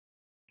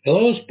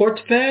Hello,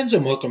 sports fans,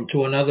 and welcome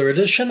to another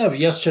edition of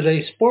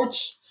Yesterday's Sports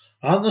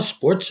on the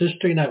Sports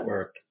History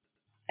Network.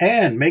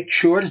 And make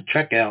sure to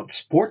check out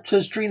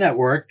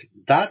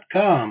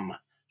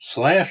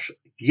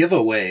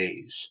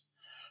sportshistorynetwork.com/giveaways.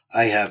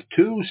 I have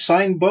two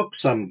signed books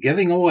I'm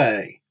giving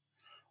away.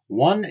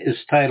 One is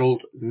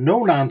titled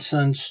No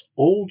Nonsense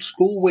Old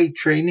School Weight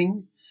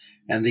Training,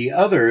 and the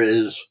other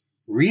is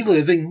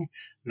Reliving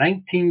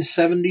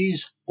 1970s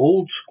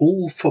Old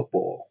School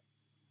Football.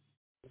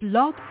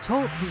 Blog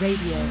Talk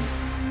Radio.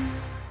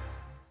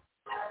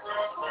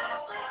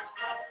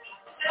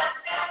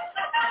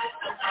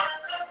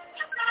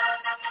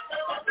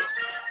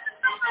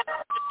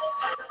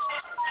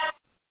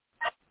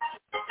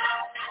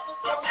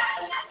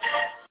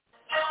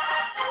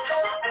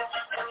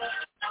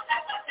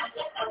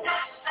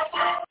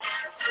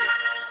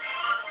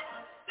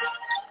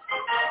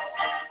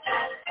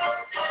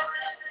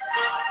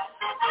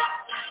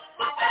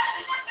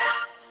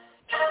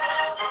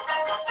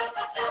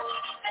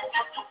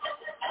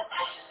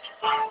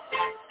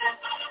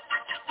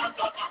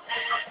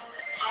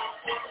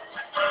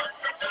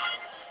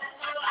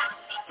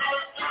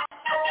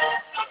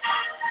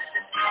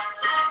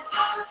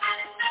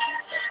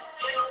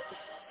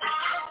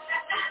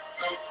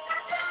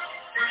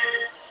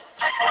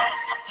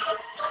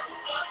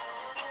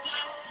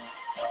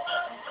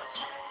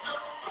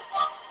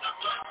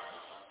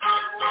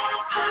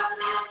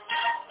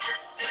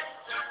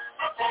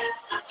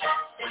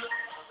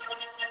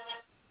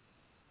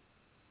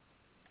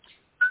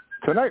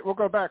 Tonight we'll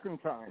go back in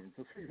time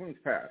to seasons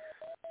past,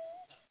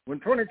 when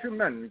 22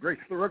 men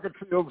graced the rugged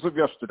fields of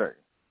yesterday,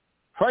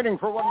 fighting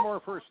for one more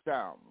first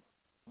down,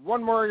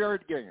 one more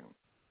yard gain,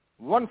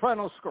 one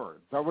final score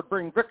that would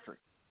bring victory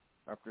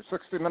after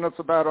 60 minutes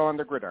of battle on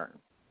the gridiron.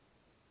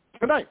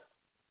 Tonight,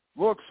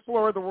 we'll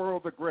explore the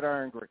world of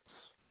Gridiron Greats.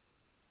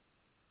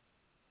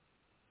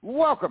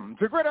 Welcome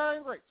to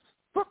Gridiron Greats,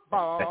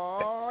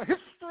 football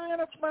history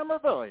and its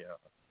memorabilia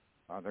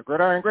on the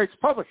Gridiron Greats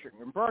Publishing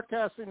and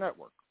Broadcasting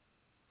Network.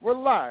 We're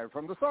live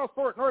from the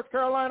Southport, North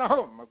Carolina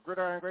home of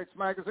Gridiron Greats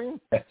Magazine.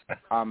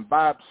 I'm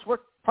Bob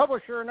Swick,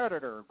 publisher and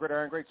editor of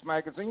Gridiron Greats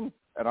Magazine,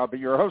 and I'll be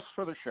your host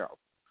for the show.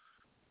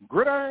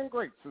 Gridiron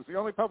Greats is the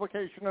only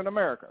publication in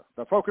America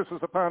that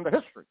focuses upon the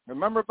history and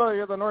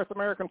memorabilia of the North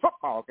American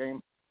football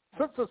game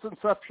since its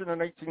inception in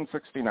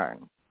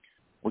 1869.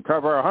 We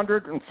cover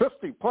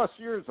 150-plus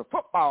years of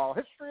football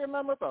history and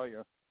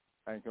memorabilia,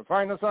 and you can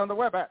find us on the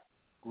web at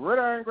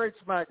Gridiron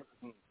Greats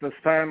Magazine. This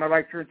time I'd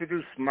like to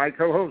introduce my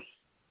co-host,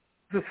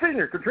 the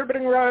senior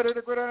contributing writer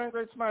to Gridiron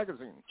Greats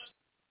Magazine,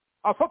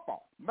 a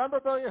football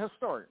memorabilia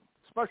historian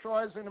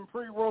specializing in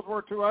pre-World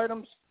War II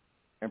items,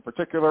 in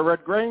particular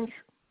Red Grange,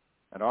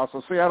 and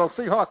also Seattle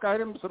Seahawk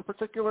items, in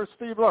particular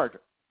Steve Largent.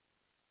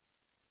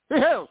 He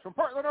hails from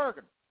Portland,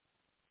 Oregon,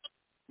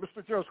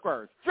 Mr. Joe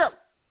Squires. Joe,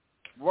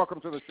 welcome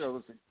to the show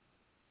this evening.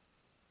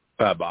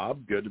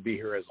 Bob, good to be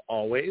here as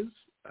always.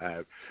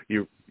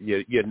 You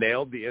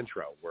nailed the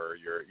intro. Where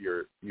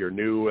your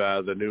new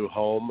the new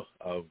home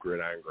of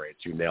Gridiron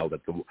Greats. You nailed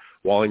it. The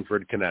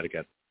Wallingford,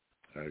 Connecticut.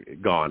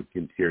 Gone.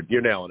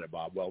 You're nailing it,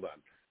 Bob. Well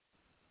done.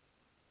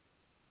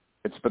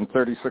 It's been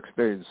 36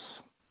 days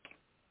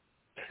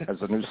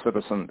as a new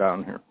citizen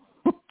down here.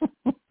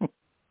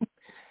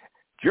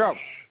 Joe,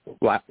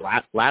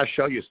 last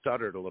show you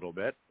stuttered a little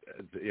bit,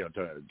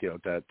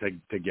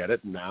 to get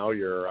it. And now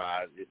you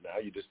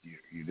just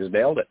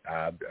nailed it.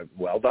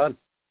 Well done.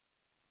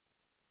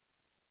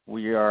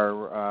 We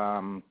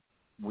are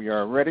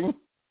ready,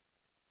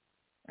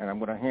 and I'm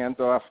going to hand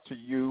off to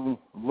you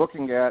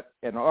looking at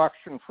an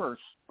auction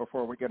first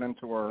before we get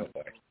into our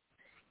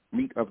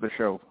meat of the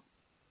show,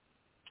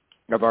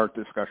 of our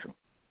discussion.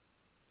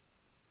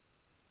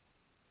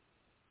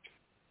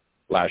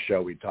 Last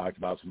show we talked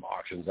about some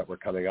auctions that were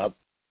coming up,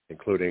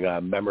 including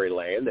Memory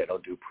Lane. They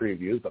don't do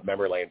previews, but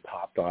Memory Lane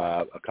popped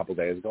a couple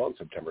days ago on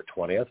September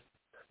 20th.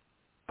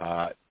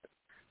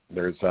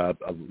 There's a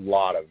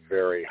lot of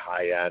very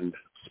high-end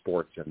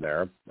sports in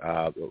there.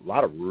 A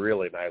lot of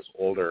really nice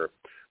older,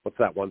 what's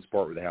that one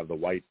sport where they have the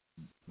white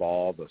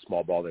ball, the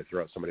small ball they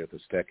throw at somebody with a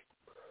stick?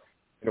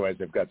 Anyways,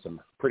 they've got some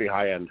pretty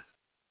high-end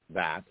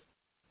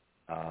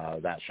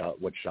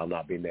which shall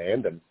not be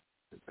named, and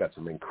it's got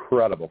some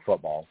incredible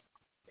football,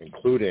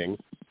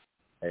 including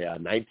a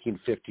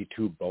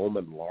 1952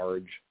 Bowman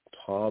Large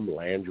Tom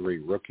Landry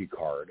rookie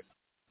card,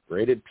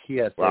 rated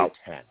PSA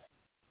 10.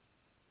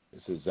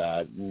 This is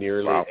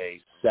nearly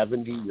a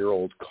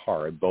 70-year-old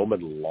card,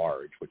 Bowman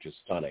Large, which is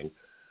stunning.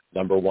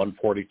 Number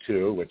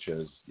 142, which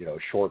is,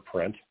 short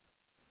print.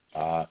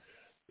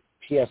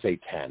 PSA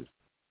 10,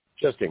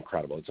 just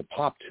incredible. It's a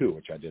Pop 2,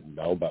 which I didn't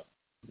know, but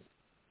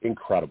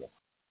incredible.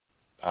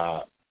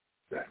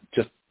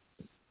 Just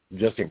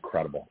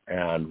incredible.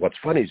 And what's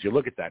funny is you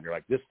look at that and you're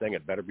like, this thing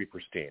had better be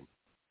pristine,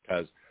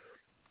 because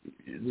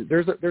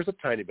there's a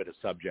tiny bit of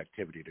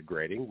subjectivity to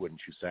grading,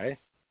 wouldn't you say?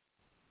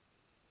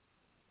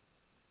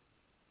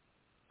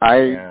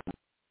 I'm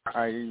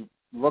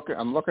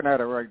looking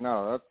at it right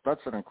now. That's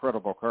an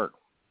incredible card.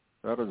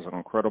 That is an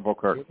incredible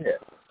card. Yeah.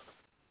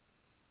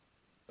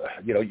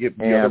 you have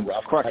the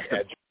rough cut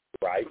edge,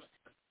 right?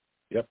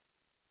 Yep.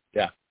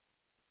 Yeah.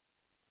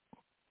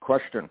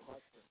 Question.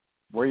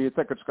 Where do you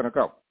think it's going to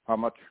go? How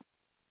much?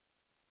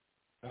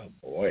 Oh,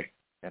 boy.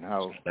 And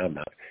how? I'm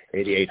not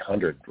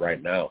 8,800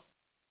 right now.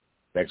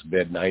 Next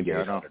bid,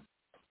 9,800.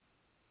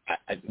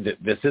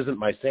 This isn't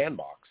my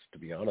sandbox, to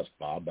be honest,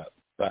 Bob, but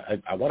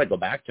I want to go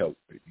back to,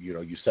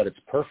 you said it's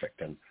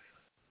perfect. And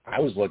I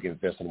was looking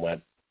at this and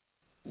went,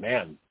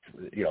 man,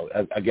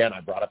 again,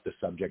 I brought up the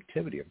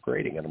subjectivity of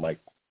grading. And I'm like,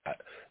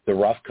 the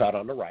rough cut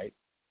on the right,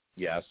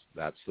 yes,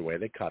 that's the way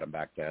they cut them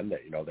back then.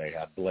 That, they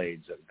had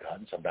blades that cut,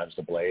 and sometimes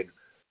the blade,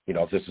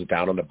 if this is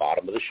down on the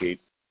bottom of the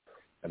sheet,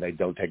 and they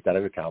don't take that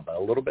into account, but a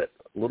little bit,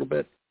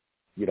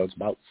 it's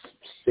about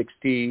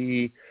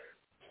 60,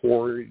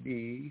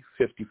 40,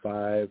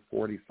 55,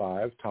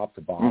 45, top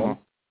to bottom,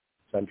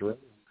 center.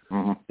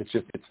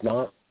 It's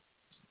not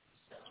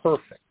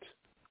perfect.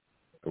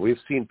 We've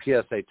seen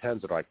PSA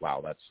 10s that are like,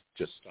 wow, that's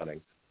just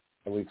stunning.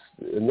 And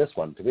in this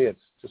one, to me, it's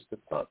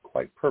not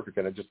quite perfect.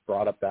 And it just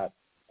brought up that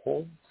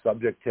whole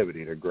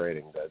subjectivity to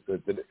grading.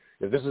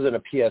 If this is in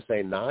a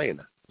PSA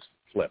 9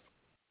 flip,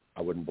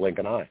 I wouldn't blink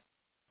an eye.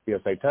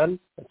 PSA 10,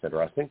 that's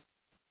interesting.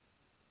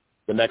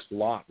 The next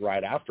lot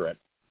right after it,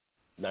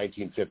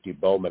 1950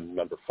 Bowman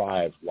number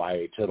 5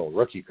 Y.A. Tittle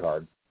rookie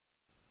card.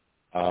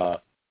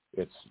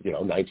 It's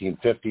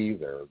 1950.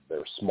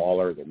 They're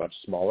smaller. They're much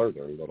smaller.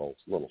 They're little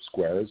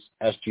squares.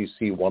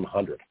 SGC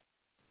 100.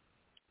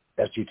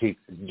 SGC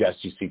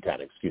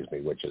 10, excuse me,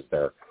 which is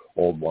their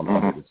old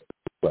 100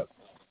 flip.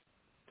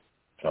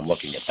 And I'm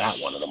looking at that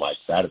one, and I'm like,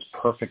 that is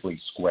perfectly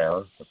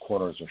square. The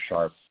corners are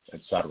sharp,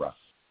 etc.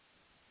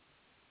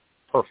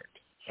 Perfect.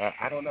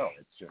 I don't know.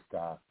 It's just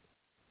a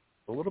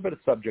little bit of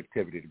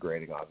subjectivity to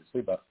grading,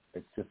 obviously, but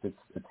it's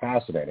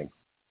fascinating.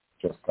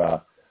 Just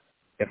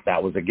if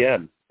that was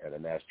again at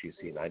an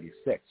SGC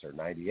 96 or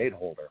 98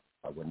 holder,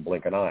 I wouldn't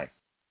blink an eye.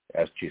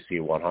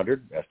 SGC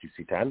 100,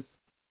 SGC 10,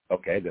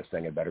 okay, this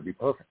thing had better be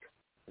perfect.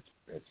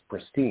 It's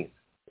pristine,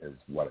 is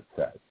what it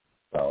says.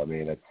 So I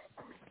mean,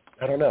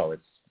 I don't know.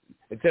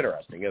 It's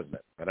interesting, isn't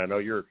it? And I know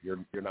you're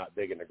not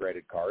big into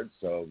graded cards,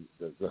 so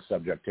the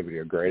subjectivity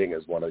of grading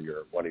is one of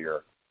your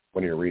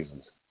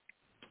reasons.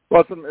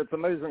 Well, it's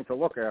amazing to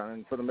look at,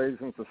 and it's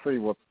amazing to see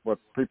what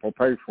people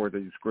pay for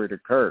these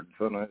graded cards,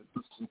 and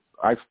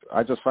I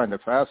just find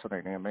it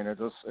fascinating. I mean, it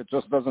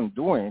just doesn't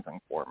do anything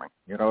for me.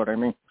 You know what I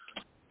mean?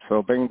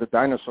 So, being the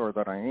dinosaur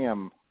that I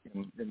am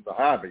in the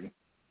hobby,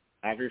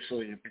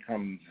 obviously it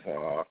becomes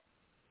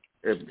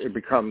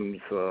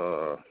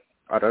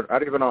I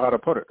don't even know how to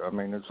put it. I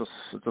mean, it's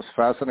just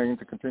fascinating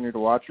to continue to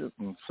watch it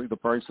and see the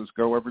prices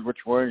go every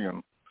which way,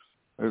 and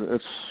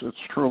it's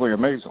truly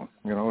amazing.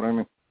 You know what I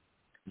mean?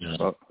 Yeah.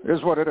 So it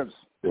is what it is.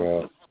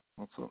 Yeah.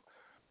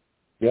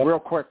 Yep. Real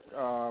quick,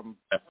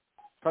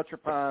 touch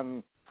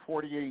upon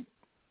 48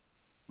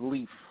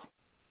 Leaf,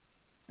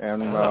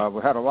 and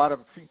we had a lot of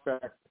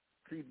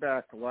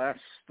feedback last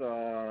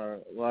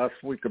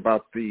week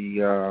about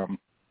the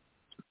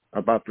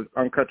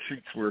uncut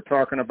sheets we were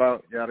talking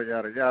about, yada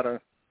yada yada,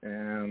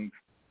 and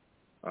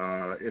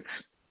it's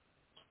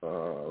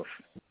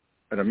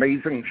an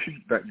amazing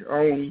sheet that you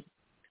own.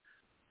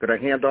 Could I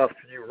hand off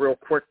to you real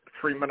quick,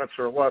 3 minutes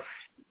or less?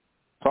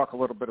 Talk a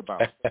little bit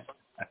about it.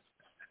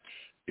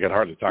 You can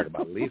hardly talk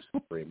about Leafs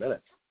in 3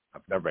 minutes.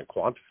 I've never been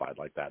quantified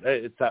like that.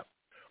 It's that.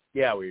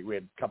 Yeah, we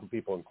had a couple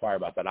people inquire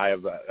about that. I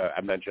have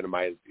I mentioned in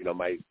my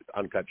my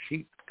uncut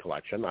sheet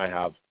collection. I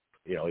have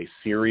a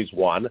Series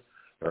 1.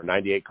 There are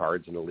 98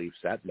 cards in the Leaf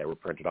set, and they were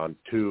printed on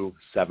 2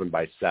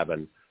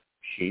 7x7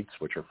 sheets,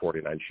 which are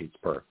 49 sheets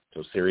per.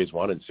 So Series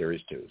 1 and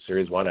Series 2.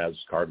 Series 1 has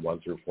card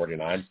 1 through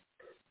 49,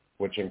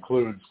 which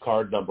includes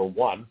card number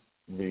 1,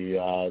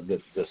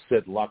 the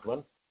Sid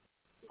Luckman,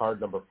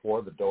 card number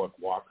 4, the Doak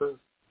Walker,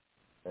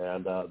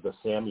 and the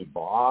Sammy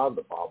Baugh,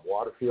 the Bob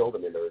Waterfield. I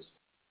mean,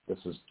 this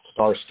is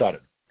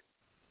star-studded.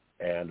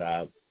 And,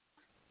 and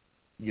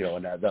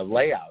the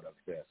layout of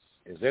this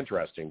is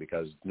interesting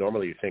because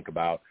normally you think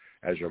about,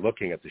 as you're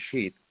looking at the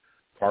sheet,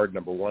 card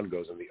number 1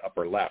 goes in the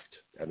upper left,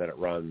 and then it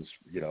runs,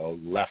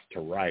 left to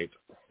right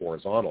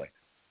horizontally.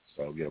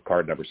 So,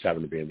 card number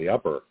 7 would be in the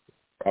upper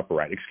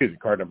right. Excuse me,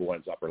 card number 1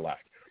 is upper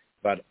left.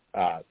 But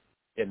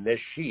in this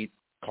sheet,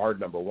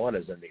 card number 1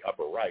 is in the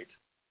upper right,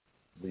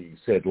 the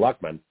Sid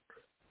Luckman,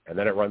 and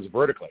then it runs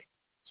vertically.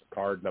 So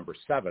card number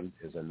 7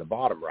 is in the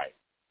bottom right,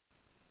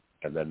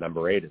 and then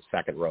number 8 is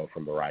second row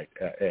from the right.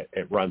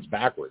 It runs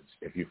backwards.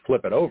 If you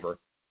flip it over,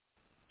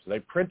 so they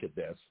printed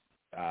this,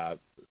 as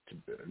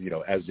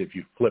if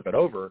you flip it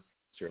over,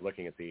 so you're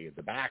looking at the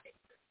back,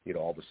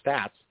 all the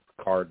stats,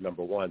 card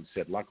number 1,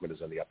 Sid Luckman,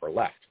 is in the upper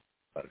left.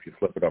 But if you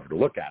flip it over to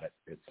look at it,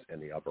 it's in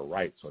the upper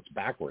right, so it's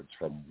backwards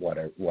from what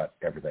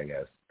everything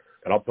is.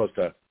 And I'll post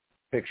a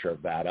picture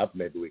of that up.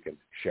 Maybe we can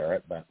share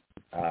it. But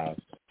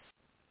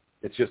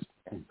it's just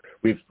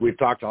we've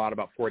talked a lot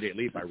about 48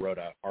 Leaf. I wrote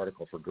an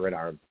article for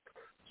Gridiron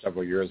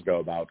several years ago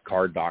about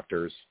card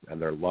doctors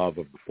and their love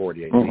of the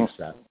 48 Leaf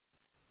set.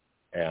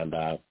 And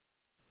I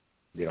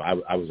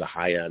was a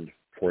high-end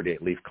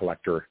 48 Leaf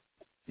collector,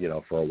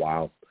 for a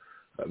while.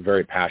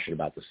 very passionate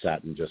about the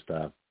set and just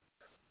I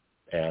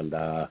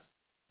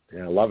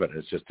love it.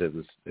 It's just it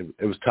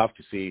was tough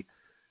to see,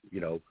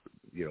 a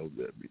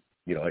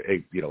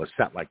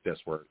set like this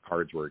where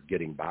cards were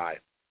getting by.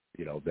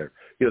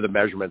 The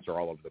measurements are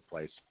all over the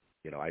place.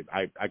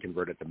 I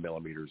convert it to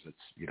millimeters.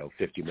 It's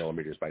 50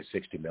 millimeters by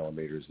 60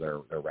 millimeters.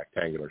 They're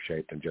rectangular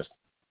shaped, and just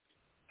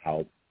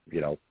how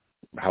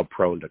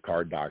prone to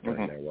card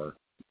doctoring they were.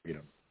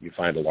 You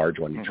find a large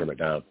one, you trim it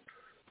down.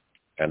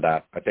 And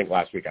I think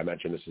last week I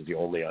mentioned this is the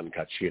only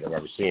uncut sheet I've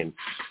ever seen.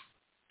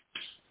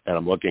 And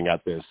I'm looking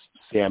at this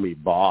Sammy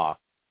Baugh,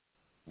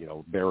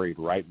 buried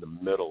right in the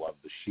middle of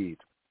the sheet.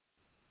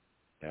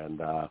 And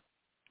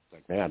it's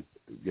like, man,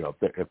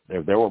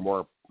 if there were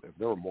more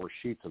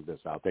sheets of this,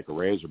 I'll take a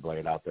razor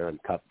blade out there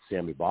and cut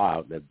Sammy Baugh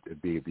out.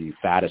 It'd be the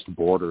fattest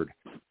bordered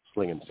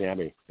slinging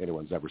Sammy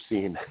anyone's ever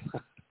seen.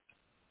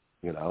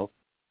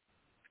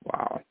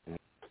 Wow.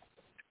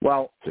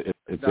 Well, it's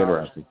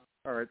interesting.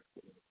 All right.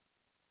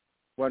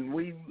 When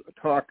we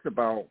talked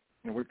about,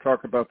 we've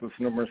talked about this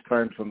numerous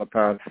times in the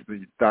past,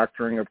 the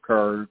doctoring of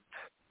cards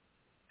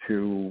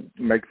to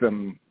make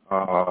them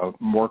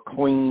more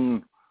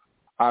clean,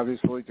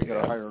 obviously to get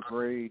a higher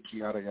grade,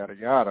 yada, yada,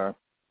 yada.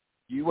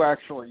 You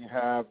actually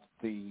have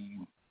the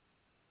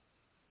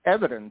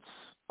evidence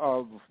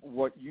of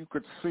what you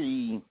could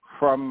see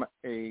from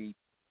a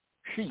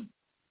sheet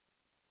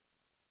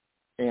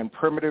and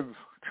primitive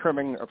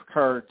trimming of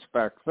cards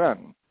back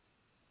then,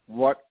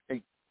 what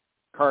a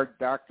card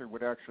doctor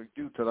would actually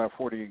do to that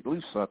 48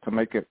 leaf set to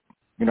make it,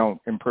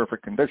 in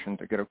perfect condition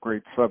to get a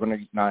grade 7,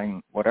 8,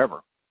 9,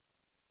 whatever.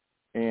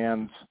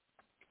 And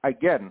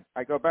again,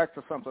 I go back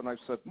to something I've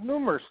said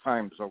numerous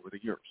times over the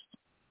years.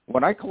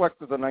 When I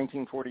collected the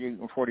 1948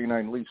 and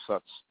 49 leaf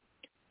sets,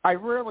 I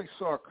rarely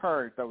saw a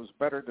card that was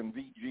better than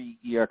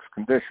VGEX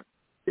condition.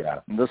 Yeah.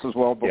 And this is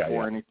well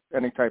before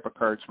any type of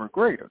cards were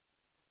graded.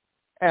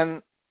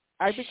 And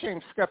I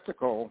became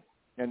skeptical,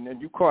 and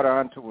you caught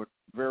on to it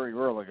very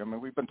early. I mean,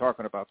 we've been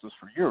talking about this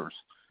for years,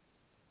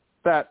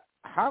 that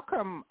how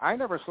come I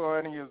never saw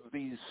any of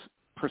these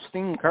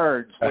pristine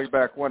cards way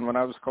back when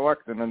I was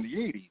collecting in the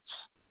 80s?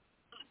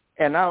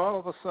 And now all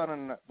of a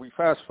sudden, we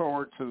fast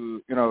forward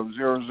to,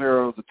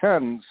 00 to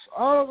 10s,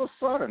 all of a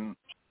sudden,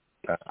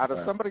 out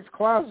of somebody's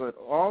closet,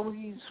 all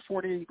these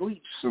 48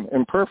 leafs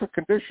in perfect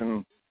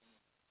condition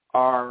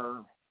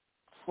are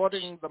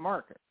flooding the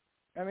market.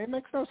 I mean, it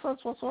makes no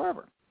sense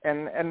whatsoever.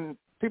 And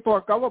people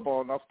are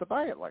gullible enough to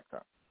buy it like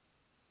that.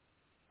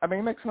 I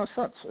mean, it makes no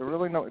sense.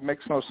 It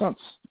makes no sense.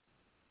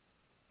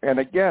 And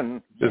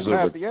again, you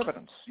have the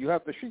evidence. You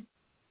have the sheet.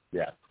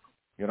 Yeah.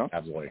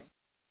 Absolutely.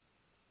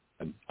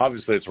 And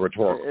obviously, it's a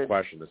rhetorical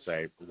question to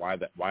say why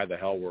the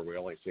hell were we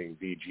only seeing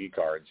VG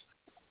cards,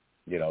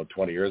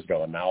 20 years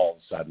ago, and now all of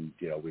a sudden,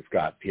 we've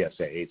got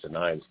PSA 8s and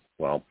 9s.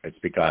 Well, it's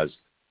because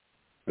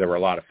there were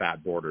a lot of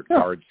fat bordered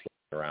cards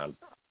around,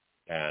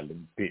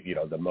 and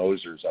the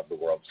Mosers of the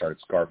world started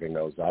scarfing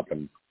those up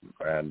and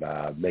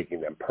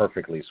making them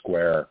perfectly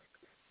square,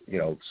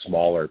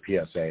 smaller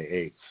PSA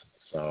 8s.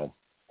 So,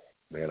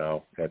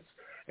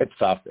 it's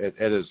tough.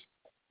 It's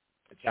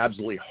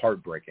absolutely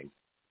heartbreaking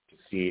to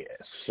see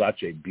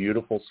such a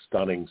beautiful,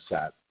 stunning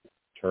set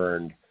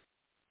turned,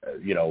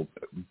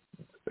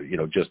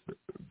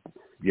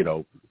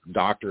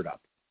 doctored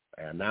up.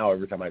 And now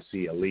every time I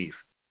see a leaf,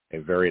 a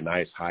very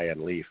nice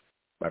high-end leaf,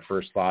 my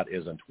first thought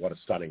isn't what a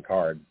stunning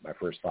card. My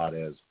first thought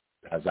is,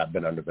 has that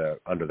been under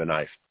the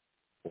knife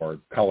or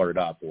colored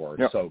up or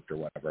soaked or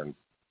whatever? And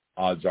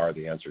odds are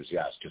the answer is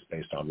yes, just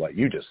based on what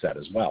you just said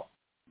as well,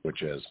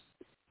 which is,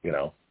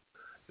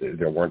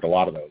 there weren't a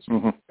lot of those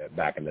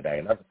back in the day.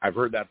 And I've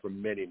heard that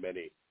from many,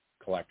 many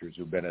collectors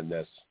who've been in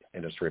this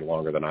industry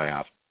longer than I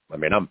have. I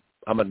mean,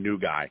 I'm a new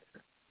guy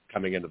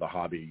coming into the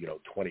hobby,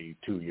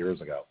 22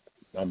 years ago.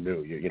 I'm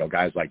new.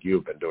 Guys like you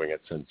have been doing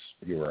it since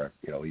you were,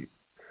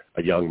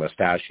 a young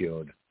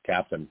mustachioed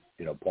captain,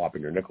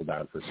 plopping your nickel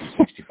down for some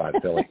 65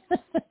 Philly.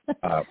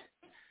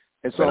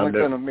 It's only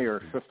been a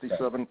mere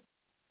 57.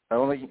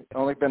 Only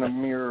been a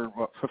mere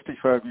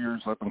 55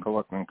 years I've been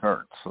collecting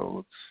cards,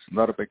 so it's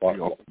not a big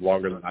deal.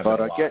 Longer than I've been.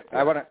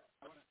 But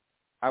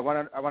I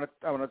want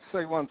to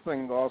say one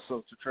thing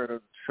also to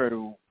try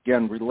to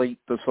again relate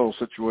this whole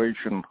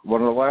situation.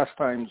 One of the last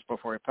times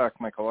before I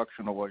packed my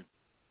collection away,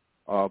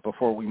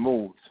 before we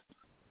moved,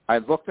 I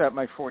looked at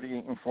my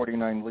 48 and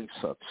 49 leaf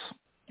sets,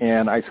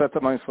 and I said to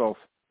myself,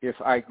 if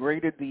I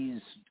graded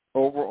these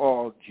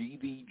overall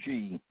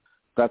GVG,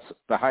 that's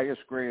the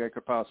highest grade I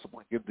could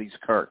possibly give these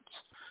cards.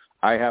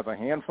 I have a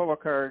handful of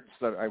cards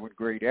that I would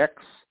grade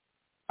X.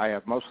 I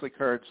have mostly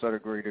cards that are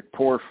graded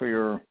poor,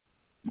 fair,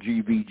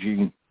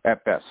 GVG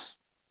at best,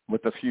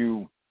 with a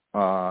few,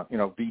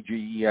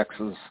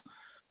 VGEXs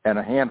and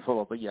a handful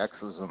of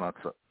EXs, and that's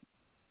it.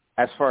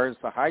 As far as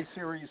the high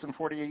series and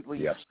 48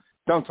 leaves,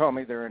 don't tell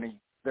me there's any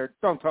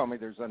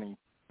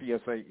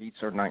PSA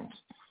 8s or 9s,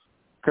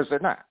 because they're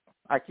not.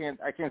 I can't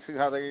see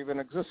how they even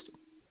existed.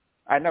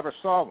 I never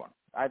saw one.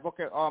 I look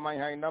at all my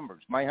high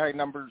numbers. My high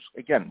numbers,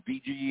 again,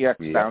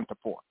 VGEX down to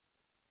 4.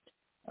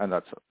 And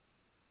that's it.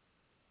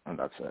 And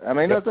that's it. I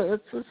mean,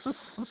 it's just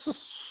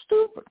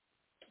stupid,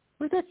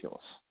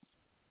 ridiculous.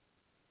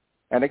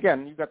 And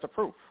again, you got the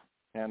proof.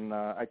 And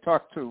I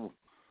talked to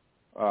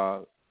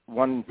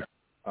one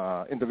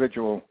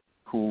individual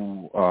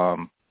who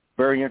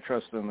very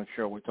interested in the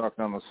show. We talked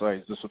on the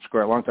site. He's a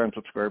long-time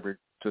subscriber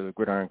to the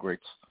Gridiron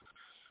Greats.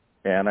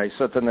 And I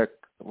said to Nick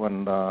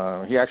when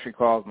he actually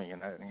called me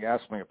and he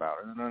asked me about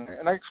it,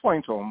 and I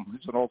explained to him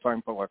he's an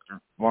old-time collector,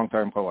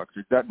 long-time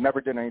collector that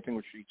never did anything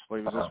with sheets, but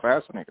he was just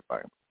fascinated by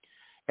him.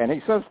 And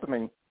he says to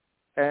me,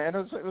 and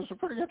it was a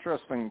pretty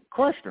interesting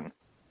question,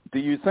 do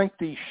you think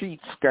these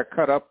sheets got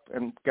cut up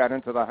and got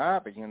into the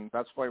hobby, and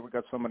that's why we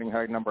got so many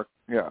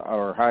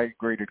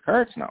high-graded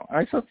cards now? And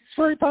I said, it's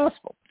very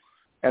possible.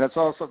 And it's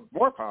also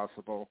more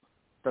possible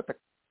that the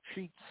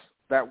sheets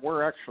that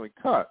were actually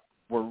cut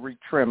were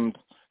retrimmed.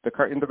 The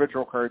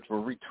individual cards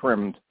were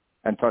retrimmed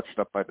and touched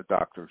up by the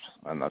doctors,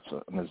 and that's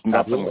it. And there's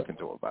nothing we can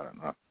do about it.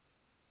 No.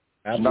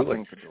 Absolutely.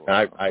 Nothing to do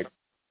about it.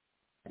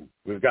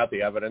 We've got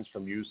the evidence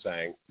from you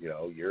saying,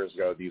 years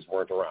ago these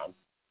weren't around.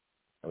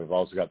 And we've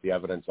also got the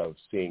evidence of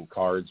seeing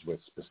cards with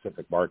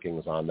specific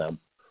markings on them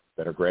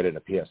that are graded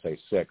a PSA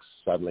 6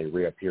 suddenly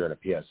reappear in a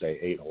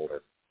PSA 8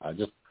 holder.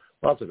 Just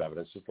lots of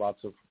evidence, just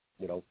lots of,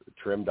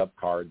 trimmed up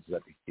cards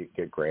that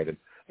get graded.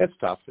 It's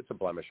tough. It's a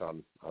blemish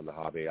on the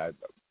hobby.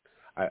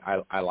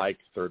 I like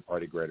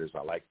third-party graders.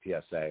 I like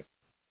PSA.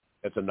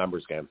 It's a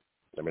numbers game.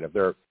 I mean, if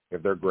they're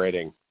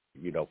grading,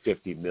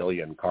 50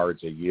 million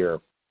cards a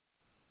year,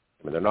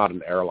 I mean, they're not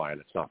an airline.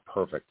 It's not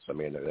perfect. I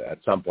mean, at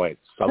some point,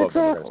 some of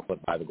them are going to slip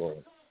by the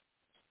goalie.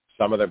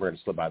 Some of them are going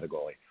to slip by the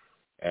goalie.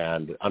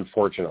 And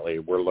unfortunately,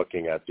 we're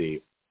looking at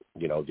the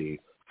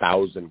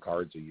 1,000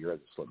 cards a year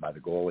that slip by the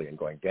goalie and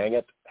going, dang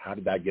it, how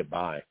did that get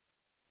by?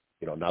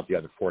 Not the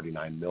other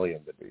 49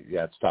 million.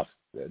 Yeah, it's tough.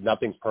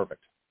 Nothing's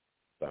perfect.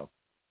 So.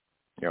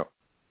 Yeah.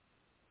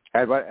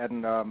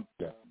 And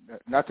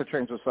not to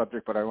change the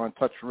subject, but I want to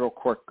touch real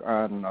quick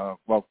on,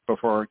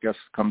 before our guest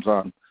comes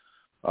on.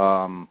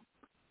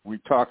 We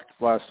talked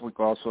last week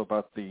also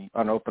about the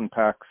unopened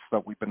packs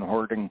that we've been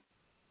hoarding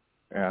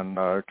and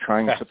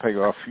trying to pay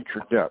off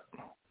future debt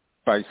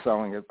by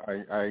selling it.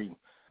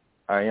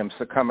 I am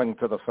succumbing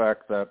to the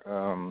fact that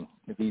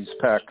these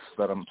packs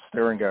that I'm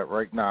staring at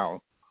right now,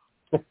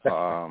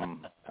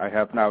 I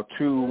have now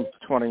two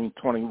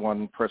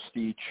 2021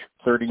 Prestige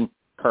 30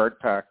 card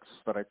packs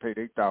that I paid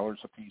 $8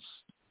 a piece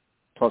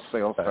plus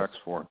sales tax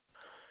for.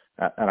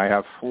 And I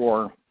have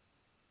four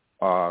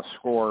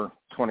Score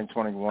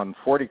 2021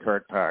 40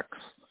 card packs,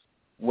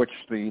 which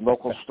the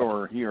local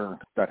store here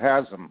that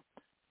has them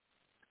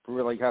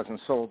really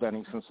hasn't sold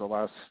any since the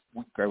last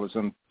week I was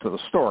into the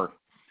store.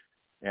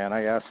 And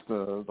I asked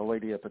the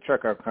lady at the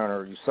checkout counter,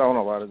 are you selling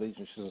a lot of these?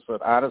 And she said,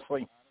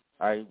 honestly,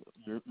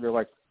 you're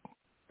like,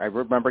 I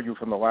remember you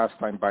from the last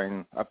time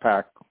buying a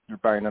pack. You're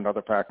buying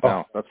another pack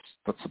now. That's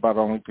about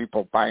the only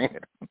people buying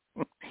it.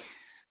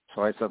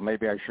 So I said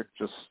maybe I should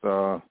just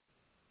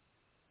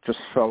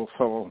fill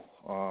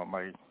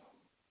my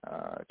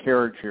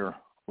carriage here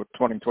with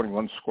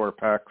 2021 Score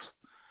packs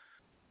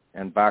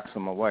and box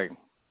them away.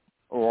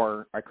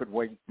 Or I could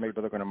wait. Maybe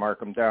they're going to mark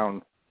them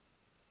down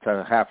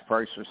to half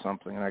price or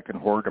something, and I can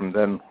hoard them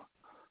then.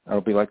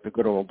 It'll be like the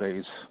good old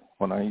days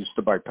when I used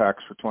to buy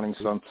packs for 20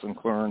 cents in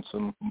clearance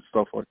and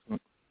stuff like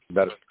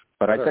that.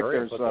 But I think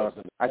there's a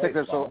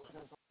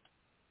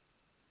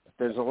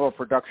little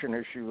production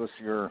issue this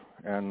year,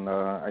 and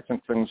I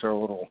think things are a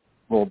little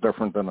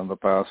different than in the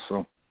past.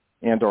 So,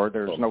 or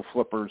there's no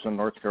flippers in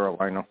North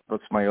Carolina.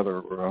 That's my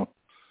other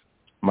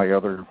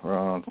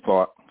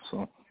thought.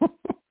 So,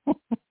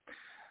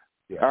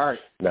 yeah. All right.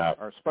 No.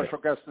 Our special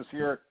guest is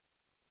here.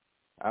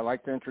 I'd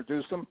like to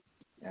introduce him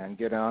and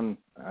get on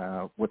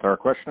with our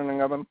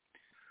questioning of him.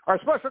 Our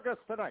special guest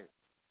tonight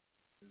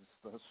is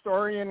the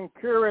historian and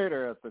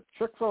curator at the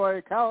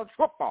Chick-fil-A College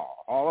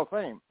Football Hall of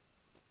Fame.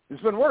 He's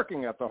been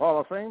working at the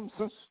Hall of Fame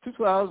since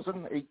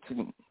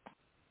 2018.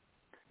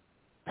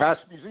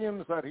 Past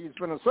museums that he's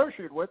been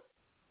associated with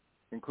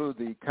include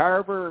the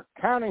Carver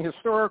County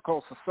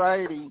Historical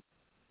Society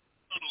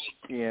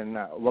in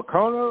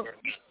Wacona,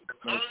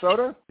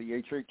 Minnesota, the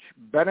H.H.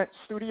 Bennett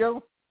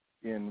Studio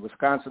in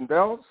Wisconsin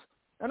Dells,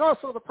 and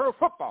also the Pro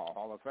Football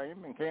Hall of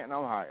Fame in Canton,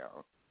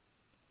 Ohio.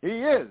 He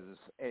is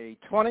a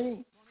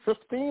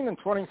 2015 and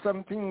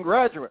 2017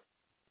 graduate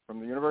from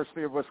the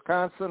University of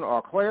Wisconsin,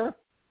 Eau Claire.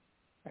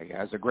 He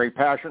has a great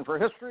passion for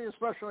history,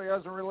 especially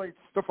as it relates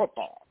to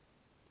football.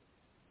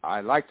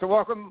 I'd like to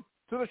welcome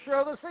to the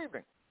show this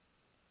evening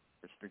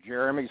Mr.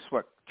 Jeremy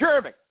Swick.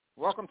 Jeremy,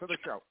 welcome to the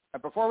show.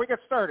 And before we get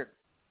started,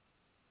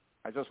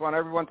 I just want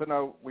everyone to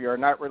know we are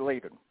not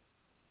related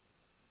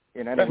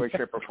in any way,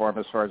 shape, or form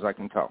as far as I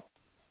can tell.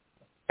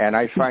 And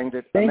I find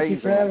it amazing. Thank you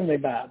for having me,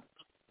 Bob.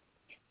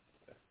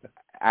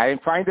 I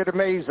find it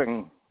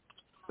amazing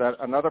that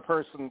another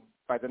person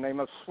by the name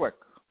of Swick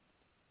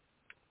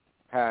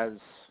has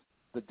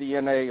the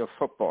DNA of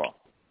football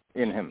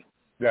in him.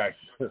 Yeah.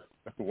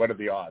 What are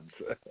the odds?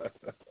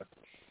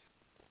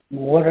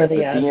 What are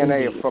the odds? The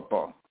DNA of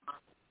football.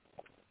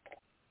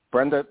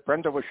 Brenda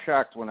was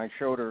shocked when I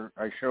showed her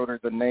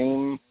the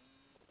name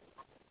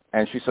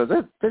And she said,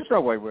 there's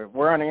no way.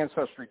 We're on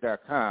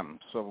Ancestry.com.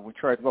 So we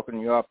tried looking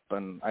you up,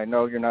 and I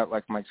know you're not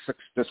like my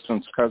sixth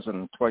distance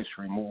cousin twice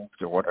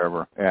removed or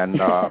whatever. And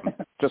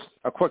just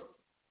a quick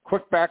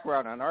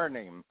background on our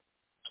name.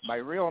 My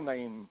real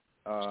name,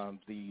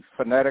 the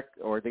phonetic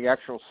or the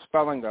actual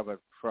spelling of it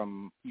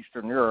from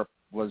Eastern Europe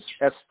was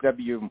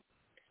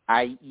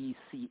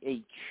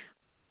Swiech.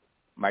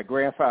 My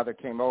grandfather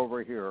came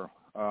over here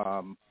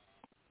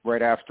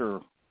right after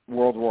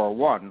World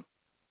War I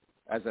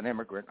as an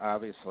immigrant,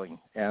 obviously,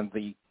 and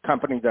the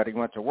company that he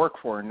went to work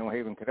for in New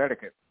Haven,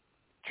 Connecticut,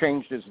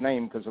 changed his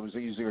name because it was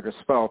easier to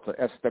spell to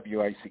Swick,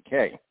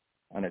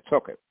 and it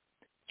took it.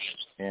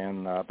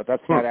 And but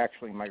that's not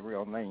actually my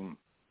real name.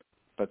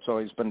 That's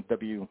always been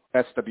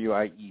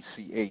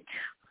Swiech.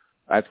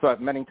 I've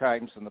thought many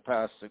times in the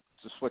past to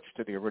switch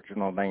to the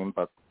original name,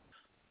 but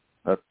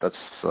that's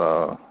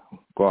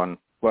gone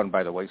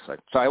by the wayside.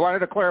 So I wanted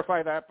to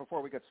clarify that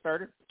before we get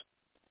started.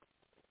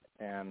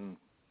 And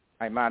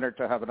I'm honored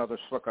to have another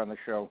Swick on the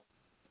show.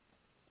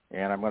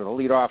 And I'm going to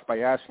lead off by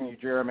asking you,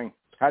 Jeremy,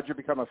 how'd you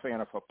become a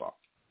fan of football?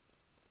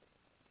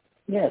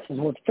 Yes,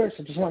 well, first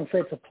I just want to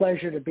say it's a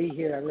pleasure to be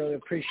here. I really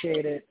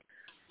appreciate it.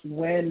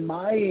 When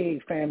my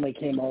family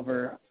came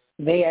over,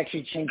 they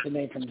actually changed the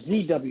name from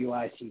Zwick to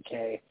Swick.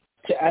 Okay.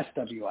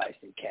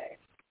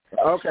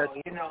 So,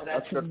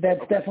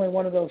 that's definitely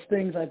one of those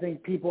things I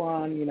think people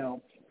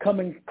on,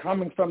 coming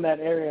from that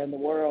area in the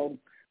world,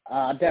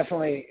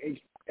 definitely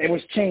it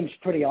was changed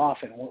pretty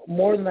often,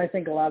 more than I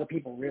think a lot of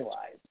people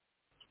realize.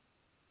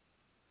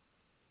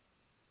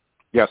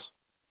 Yes,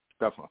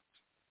 definitely.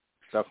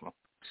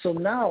 So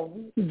now,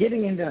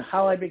 getting into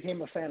how I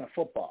became a fan of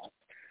football.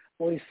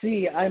 Well, you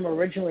see, I'm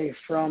originally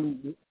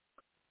from,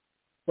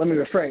 let me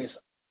rephrase,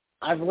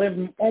 I've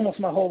lived almost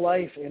my whole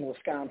life in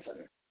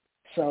Wisconsin.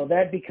 So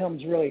that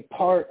becomes really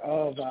part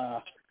of,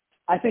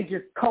 I think,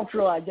 your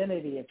cultural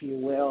identity, if you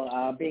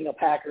will, being a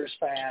Packers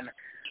fan,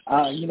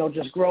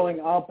 just growing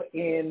up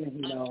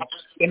in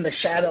the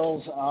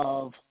shadows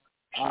of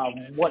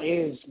what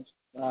is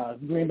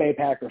Green Bay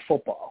Packer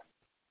football.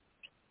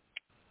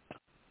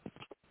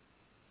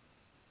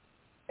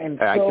 And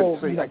so,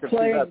 go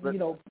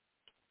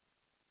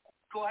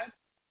ahead.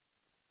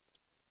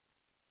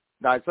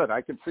 No, I said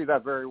I can see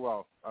that very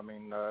well. I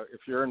mean,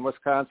 if you're in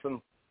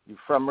Wisconsin, you're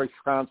from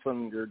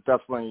Wisconsin, you're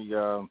definitely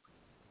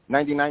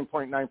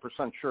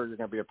 99.9% sure you're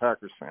going to be a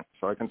Packers fan.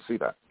 So I can see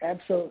that.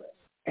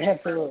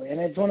 Absolutely. And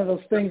it's one of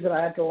those things that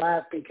I have to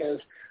laugh because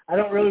I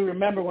don't really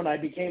remember when I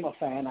became a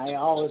fan. I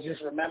always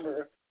just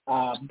remember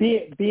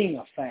being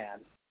a fan.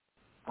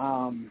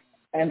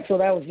 And so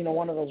that was,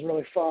 one of those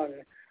really fun,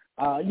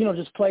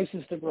 just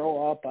places to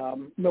grow up,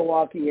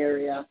 Milwaukee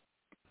area.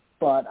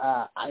 But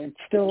I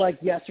still, like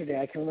yesterday,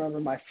 I can remember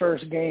my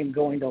first game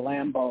going to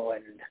Lambeau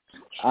and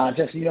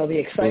just, the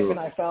excitement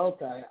I felt.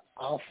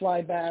 I'll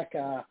fly back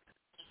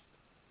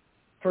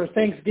for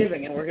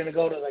Thanksgiving, and we're going to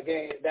go to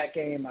that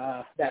game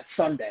that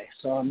Sunday.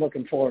 So I'm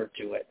looking forward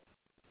to it.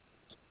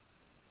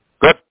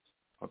 Good.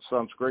 That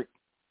sounds great.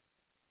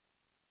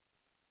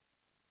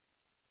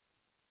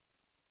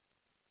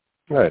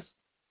 Nice.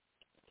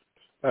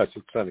 That's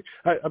exciting.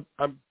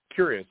 I'm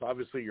curious.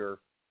 Obviously, you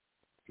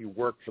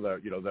work for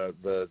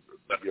the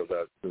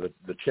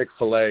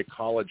Chick-fil-A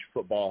College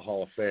Football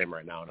Hall of Fame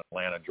right now in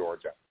Atlanta,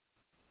 Georgia.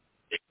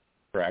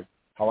 Correct.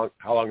 How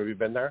long have you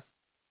been there?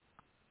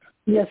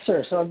 Yes,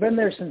 sir. So I've been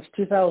there since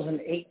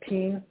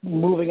 2018,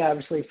 moving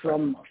obviously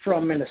from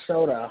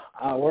Minnesota,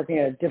 working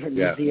at a different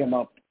museum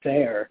up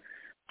there.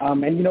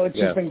 And it's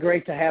just been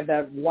great to have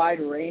that wide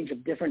range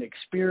of different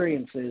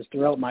experiences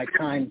throughout my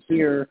time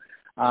here.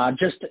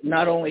 Just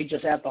not only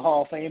just at the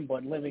Hall of Fame,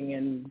 but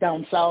living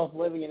down south,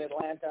 living in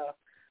Atlanta.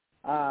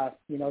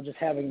 Just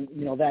having,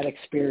 that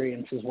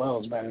experience as well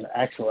has been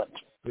excellent.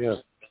 Yeah.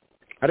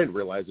 I didn't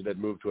realize it had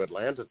moved to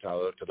Atlanta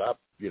to that,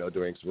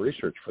 doing some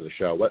research for the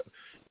show.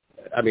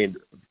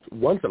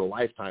 Once in a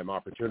lifetime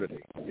opportunity,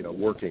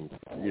 working,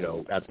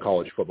 at the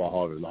College Football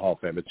Hall in the Hall of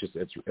Fame.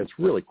 It's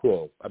really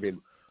cool. I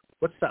mean,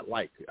 what's that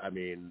like? I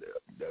mean,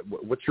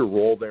 what's your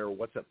role there?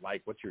 What's it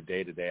like? What's your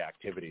day-to-day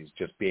activities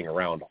just being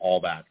around all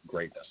that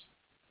greatness?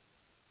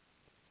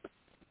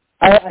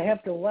 I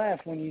have to laugh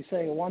when you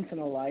say once in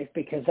a life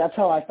because that's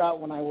how I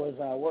thought when I was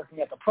working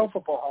at the Pro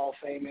Football Hall of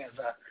Fame as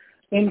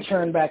an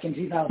intern back in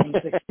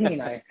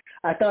 2016.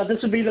 I thought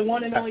this would be the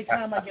one and only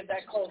time I get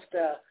that close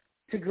to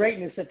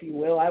greatness, if you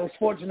will. I was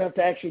fortunate enough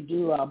to actually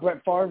do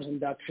Brett Favre's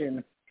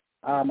induction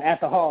at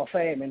the Hall of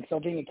Fame. And so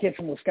being a kid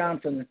from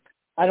Wisconsin,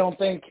 I don't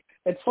think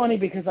 – it's funny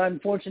because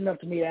I'm fortunate enough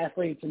to meet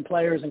athletes and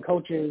players and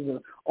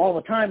coaches all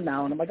the time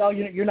now. And I'm like, oh,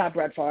 you're not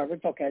Brett Favre.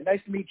 It's okay.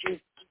 Nice to meet you.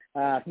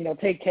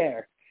 Take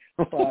care.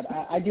 But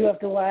I do have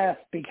to laugh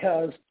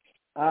because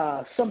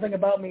something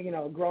about me,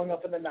 growing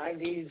up in the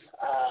 90s,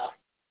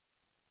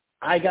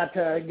 I got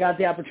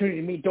the opportunity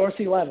to meet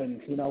Dorsey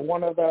Levens,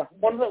 one of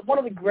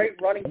the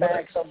great running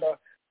backs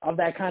of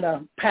that kind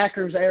of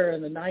Packers era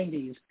in the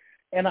 90s.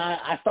 And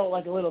I felt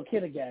like a little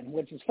kid again,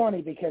 which is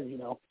funny because,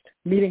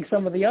 meeting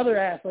some of the other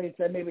athletes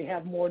that maybe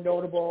have more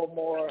notable,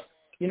 more,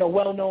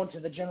 well-known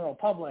to the general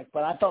public.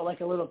 But I felt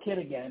like a little kid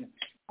again.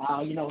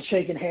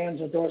 shaking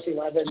hands with Dorsey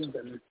Levens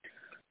and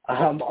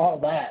all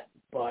that.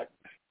 But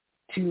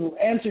to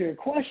answer your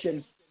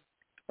question,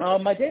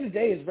 my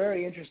day-to-day is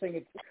very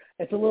interesting.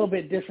 It's a little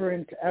bit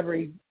different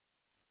every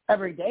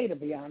day, to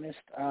be honest.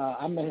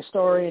 I'm a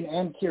historian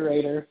and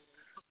curator,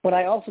 but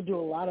I also do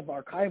a lot of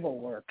archival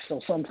work.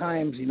 So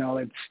sometimes,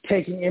 it's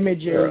taking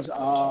images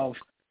of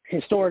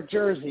historic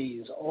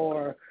jerseys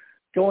or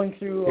going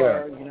through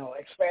our,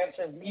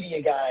 expansive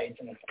media guides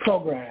and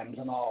programs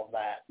and all of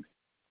that.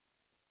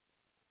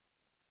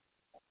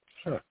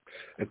 Sure.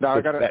 It's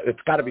got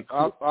to be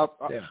cool.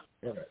 Sorry.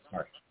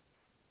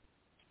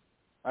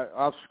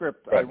 Off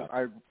script.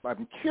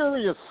 I'm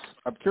curious.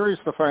 I'm curious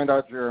to find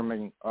out,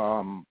 Jeremy.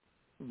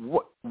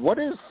 What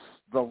is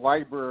the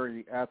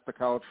library at the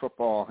College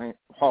Football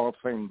Hall of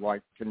Fame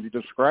like? Can you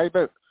describe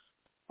it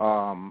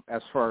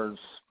as far as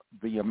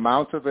the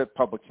amount of it,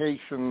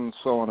 publications,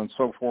 so on and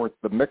so forth,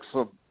 the mix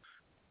of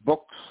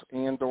books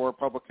and/or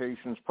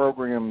publications,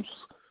 programs?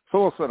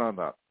 Fill us in on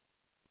that.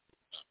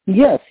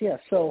 Yes.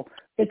 So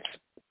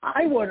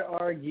I would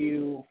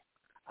argue,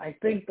 I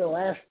think the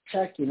last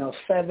check,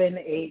 7,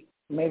 8,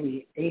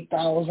 maybe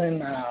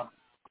 8,000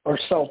 or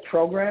so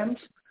programs.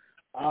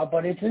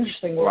 But it's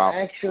interesting. We're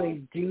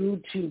actually due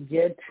to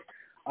get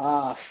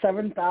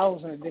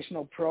 7,000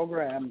 additional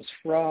programs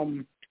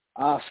from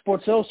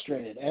Sports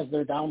Illustrated as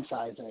they're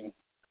downsizing.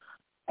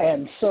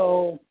 And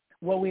so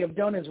what we have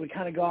done is we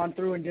kind of gone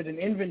through and did an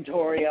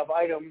inventory of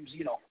items,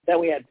 that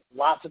we had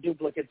lots of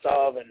duplicates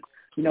of and,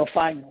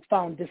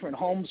 found different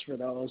homes for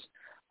those.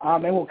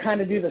 And we'll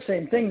kind of do the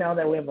same thing now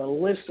that we have a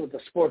list with the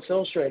Sports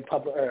Illustrated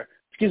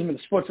the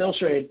Sports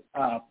Illustrated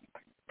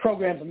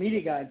programs and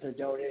media guides are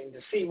donating to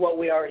see what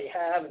we already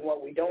have and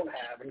what we don't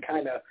have and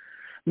kind of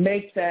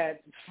make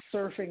that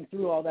surfing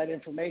through all that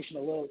information a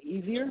little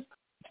easier.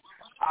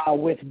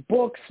 With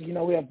books, we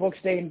have books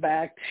dating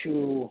back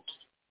to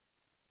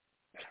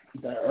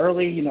the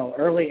early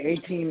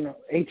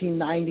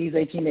 1890s,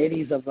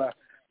 1880s of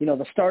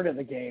the start of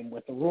the game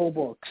with the rule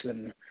books.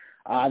 And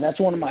that's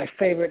one of my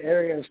favorite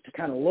areas to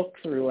kind of look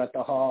through at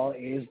the hall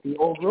is the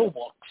old rule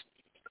books.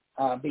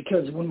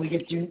 Because when we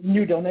get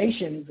new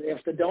donations,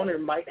 if the donor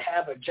might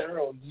have a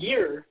general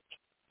year,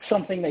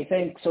 something they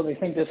think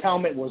this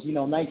helmet was,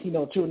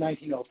 1902,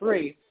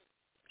 1903,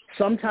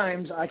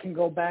 sometimes I can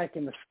go back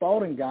in the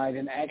Spalding Guide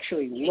and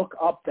actually look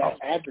up that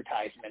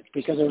advertisement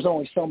because there's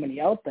only so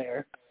many out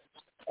there.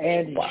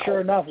 And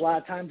sure enough, a lot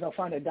of times I'll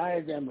find a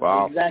diagram of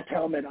the exact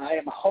helmet I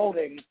am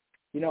holding,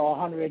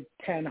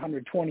 110,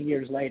 120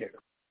 years later.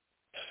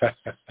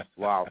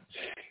 Wow.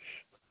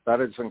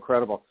 That is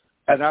incredible.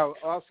 And now,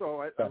 I'd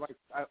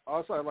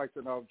like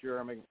to know,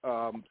 Jeremy,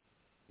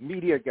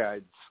 media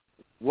guides.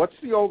 What's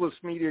the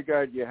oldest media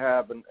guide you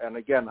have? And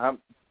again,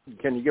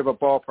 can you give a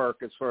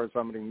ballpark as far as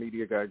how many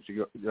media guides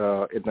you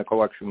in the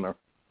collection there?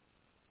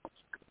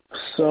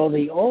 So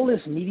the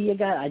oldest media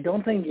guide, I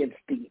don't think it's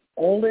the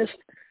oldest,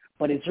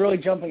 but it's really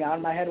jumping out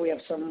of my head. We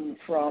have some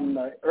from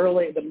the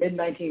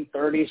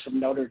mid-1930s from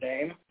Notre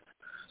Dame,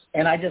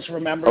 and I just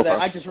remember that.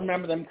 I just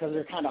remember them because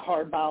they're kind of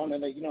hardbound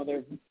and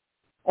they're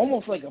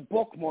almost like a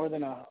book more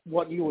than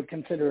what you would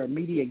consider a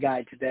media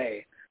guide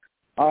today.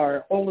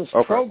 Our oldest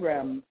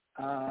program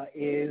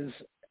is,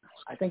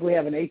 I think we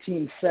have an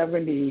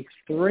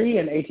 1873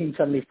 and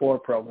 1874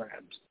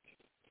 programs.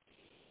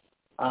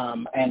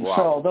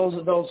 So those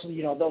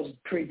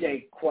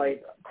predate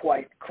quite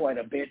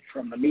a bit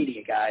from the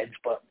media guides.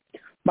 But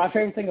my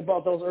favorite thing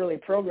about those early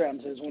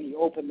programs is when you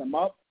open them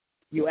up,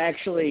 you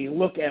actually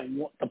look at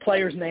the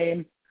player's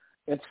name.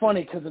 It's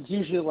funny because it's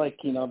usually like,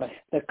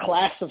 the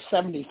class of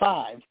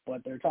 75,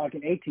 but they're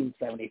talking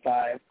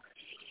 1875.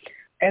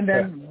 And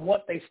then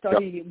what they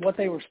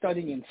were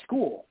studying in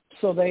school.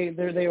 So they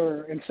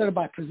were, instead of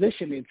by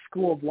position, it's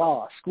school of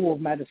law, school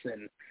of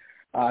medicine,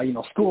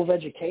 school of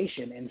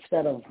education,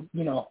 instead of,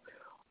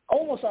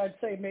 almost I'd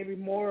say maybe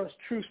more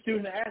true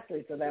student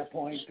athletes at that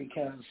point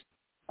because,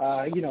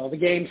 the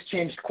game's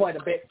changed quite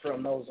a bit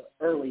from those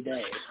early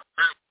days.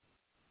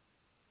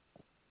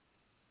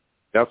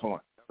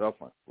 Definitely.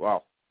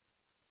 Wow.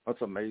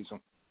 That's amazing.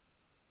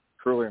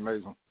 Truly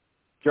amazing.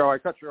 Joe, I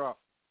cut you off.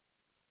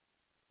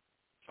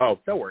 Oh,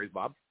 no worries,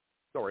 Bob.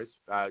 No worries.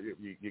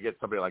 You get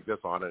somebody like this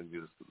on and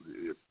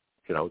it's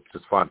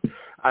just fun.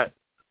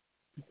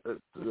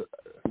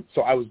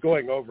 So I was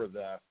going over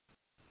the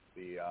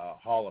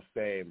Hall of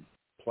Fame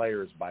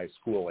players by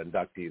school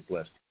inductees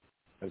list.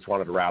 I just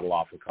wanted to rattle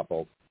off a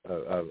couple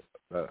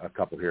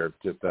here,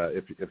 just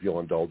if you'll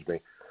indulge me.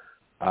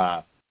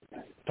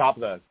 Top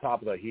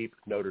of the heap,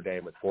 Notre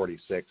Dame at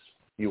 46,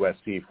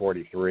 USC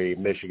 43,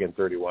 Michigan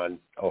 31,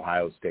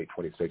 Ohio State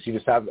 26. You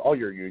just have all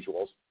your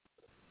usuals.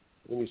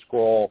 Then you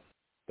scroll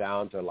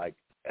down to like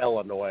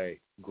Illinois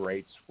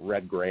greats,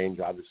 Red Grange,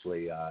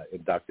 obviously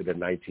inducted in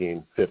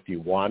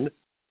 1951.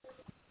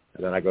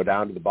 And then I go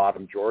down to the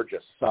bottom,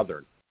 Georgia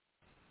Southern.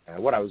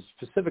 And what I was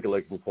specifically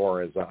looking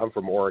for is, I'm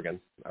from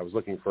Oregon. I was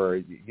looking for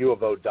U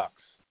of O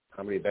Ducks,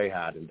 how many they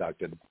had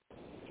inducted. Do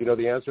you know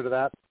the answer to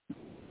that?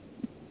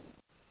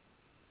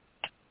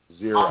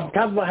 0. Off the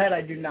top of my head,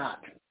 I do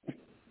not.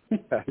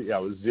 Yeah,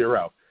 it was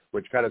 0.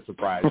 which kind of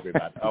surprised me.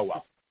 But oh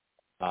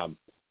well.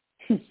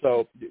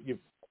 So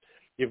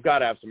you've got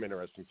to have some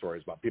interesting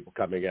stories about people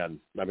coming in.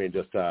 I mean,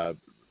 just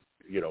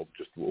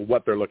just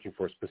what they're looking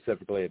for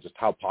specifically, and just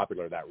how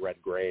popular that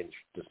Red Grange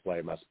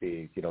display must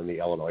be, in the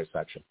Illinois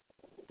section.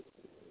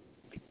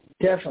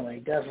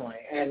 Definitely.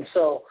 And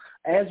so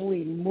as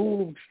we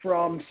moved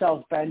from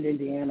South Bend,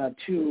 Indiana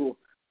to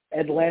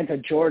Atlanta,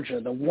 Georgia,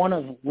 one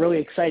of the really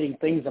exciting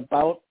things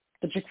about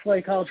the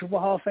Chick-fil-A College Football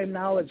Hall of Fame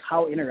now is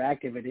how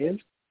interactive it is,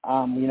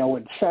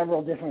 with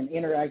several different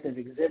interactive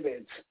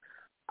exhibits.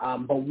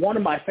 But one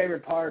of my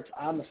favorite parts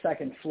on the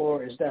second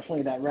floor is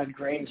definitely that Red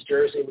Grange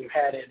jersey. We've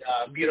had it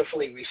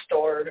beautifully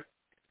restored.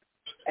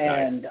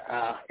 And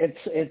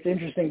it's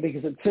interesting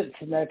because it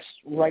sits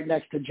right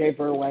next to Jay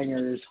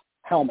Berwanger's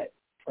helmet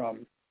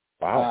from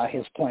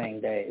his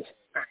playing days.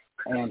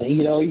 And,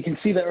 you can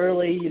see the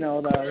early,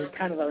 the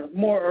kind of the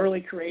more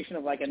early creation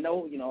of like a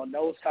nose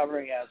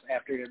covering as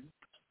after he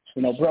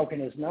had, broken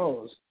his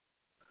nose.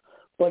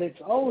 But it's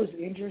always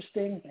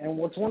interesting, and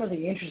what's one of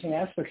the interesting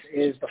aspects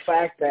is the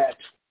fact that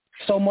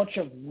so much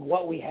of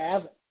what we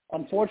have,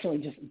 unfortunately,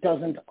 just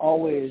doesn't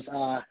always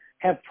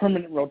have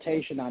permanent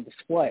rotation on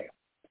display.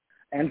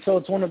 And so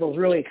it's one of those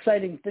really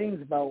exciting things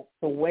about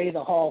the way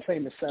the Hall of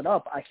Fame is set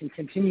up. I can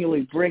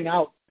continually bring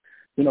out,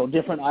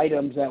 different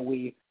items that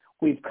we've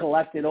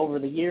collected over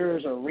the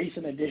years or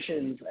recent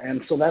additions.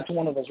 And so that's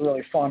one of those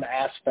really fun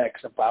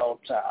aspects about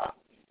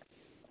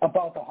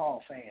the Hall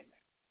of Fame,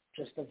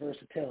 just the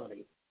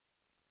versatility.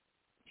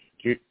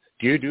 Do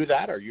you do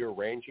that? Are you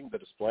arranging the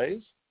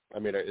displays? I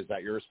mean, is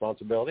that your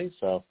responsibility?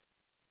 So,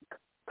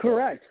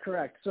 Correct.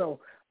 So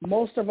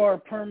most of our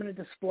permanent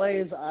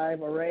displays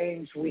I've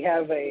arranged. We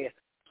have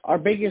our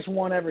biggest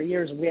one every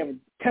year is we have a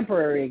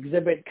temporary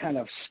exhibit kind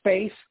of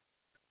space.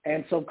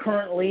 And so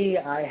currently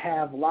I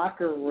have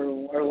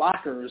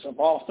lockers of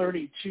all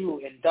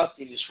 32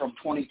 inductees from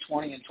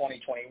 2020 and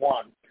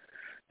 2021.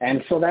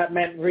 And so that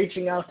meant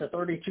reaching out to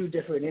 32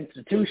 different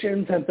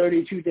institutions and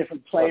 32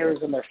 different players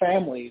and their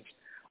families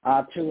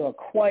to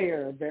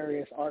acquire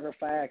various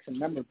artifacts and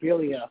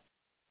memorabilia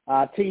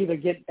to either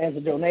get as a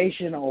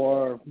donation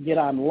or get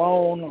on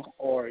loan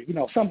or,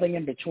 something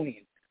in between.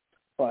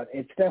 But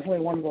it's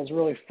definitely one of those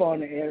really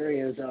fun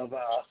areas of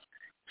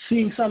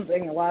seeing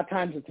something. A lot of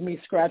times it's me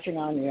scratching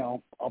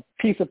on, a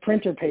piece of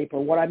printer paper,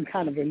 what I'm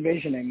kind of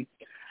envisioning,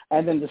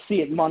 and then to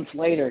see it months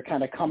later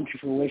kind of come to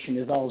fruition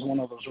is always one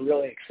of those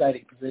really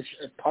exciting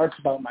parts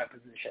about my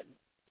position.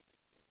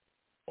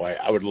 Boy,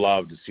 I would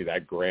love to see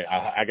that. Great.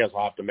 I guess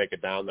I'll have to make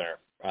it down there.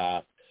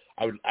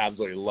 I would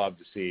absolutely love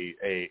to see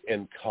a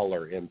in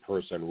color, in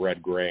person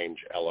Red Grange,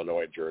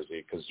 Illinois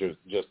jersey, because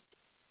just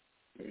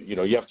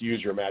you have to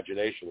use your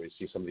imagination when you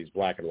see some of these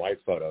black and white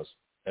photos.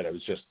 And it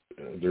was just,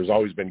 there's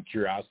always been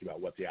curiosity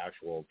about what the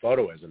actual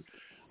photo is. And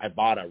I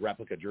bought a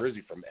replica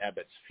jersey from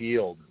Ebbets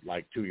Field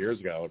like 2 years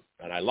ago,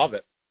 and I love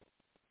it.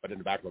 But in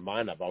the back of my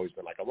mind, I've always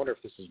been like, I wonder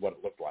if this is what it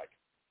looked like.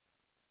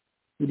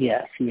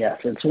 Yes.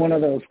 It's one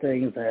of those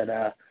things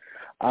that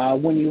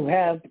when you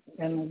have,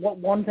 and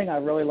one thing I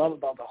really love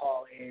about the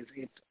Hall is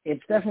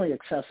it's definitely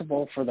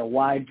accessible for the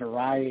wide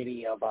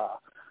variety of,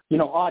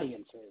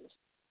 audiences,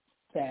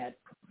 that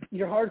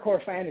your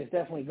hardcore fan is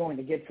definitely going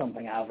to get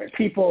something out of it.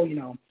 People,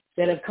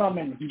 that have come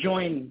and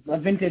joined a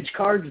vintage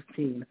cards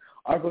team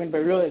are going to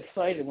be really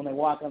excited when they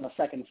walk on the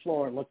second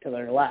floor and look to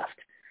their left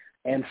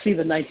and see the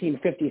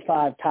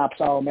 1955 Topps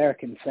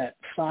All-American set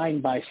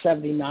signed by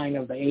 79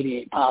 of the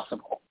 88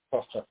 possible.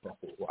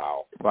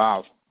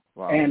 Wow.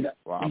 And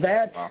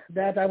that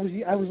I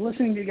was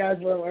listening to you guys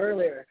a little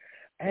earlier,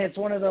 and it's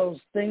one of those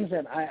things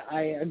that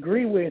I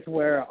agree with,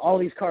 where all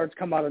these cards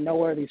come out of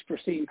nowhere, these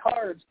pristine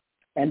cards,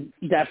 and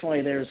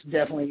there's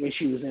definitely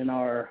issues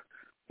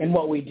in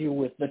what we do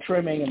with the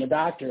trimming and the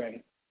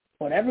doctoring.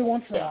 But every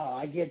once in a while,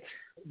 I get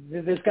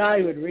this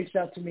guy who had reached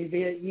out to me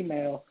via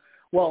email.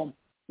 Well,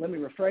 let me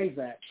rephrase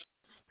that.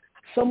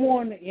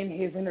 Someone in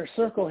his inner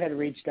circle had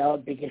reached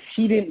out because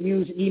he didn't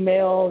use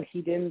email.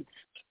 He didn't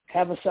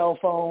have a cell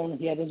phone.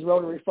 He had his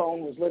rotary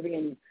phone, was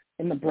living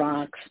in the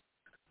Bronx,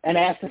 and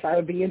asked if I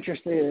would be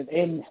interested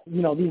in,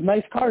 these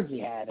nice cards he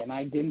had. And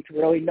I didn't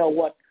really know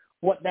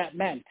what that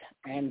meant.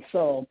 And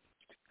so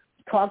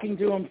talking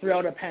to him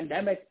throughout a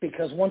pandemic,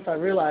 because once I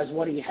realized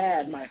what he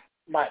had, my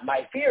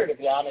fear, to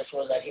be honest,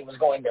 was that he was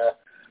going to,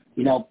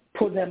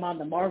 put them on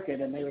the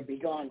market and they would be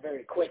gone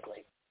very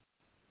quickly.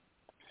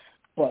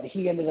 But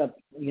he ended up,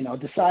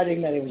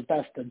 deciding that it was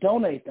best to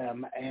donate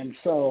them. And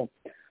so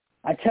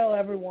I tell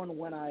everyone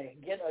when I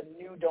get a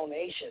new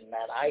donation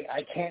that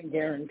I can't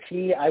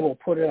guarantee I will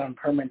put it on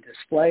permanent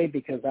display,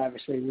 because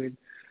obviously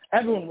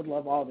everyone would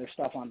love all their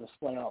stuff on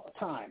display all the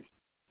time.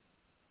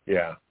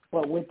 Yeah.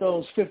 But with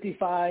those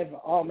 55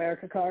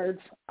 All-America cards,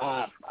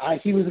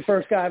 he was the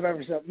first guy I've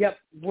ever said, yep,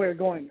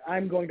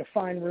 I'm going to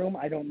find room.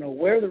 I don't know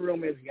where the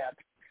room is yet,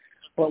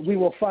 but we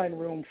will find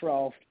room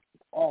for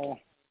all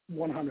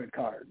 100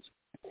 cards.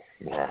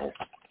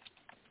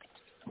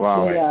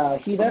 Wow.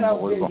 He then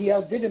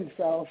outdid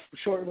himself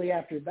shortly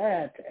after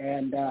that,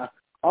 and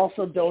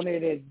also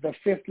donated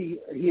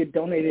he had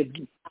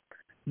donated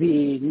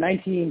the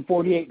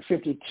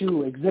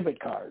 1948-52 exhibit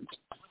cards.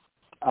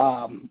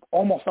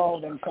 Almost all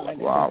of them signed.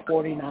 Wow.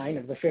 49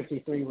 of the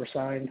 53 were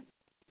signed.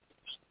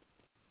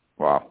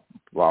 Wow.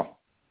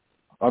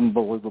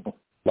 Unbelievable.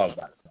 Love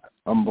that.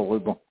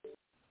 Unbelievable.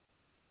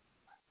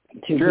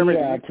 To Jeremy,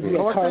 be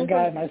a card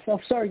guy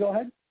myself. Sorry, go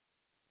ahead.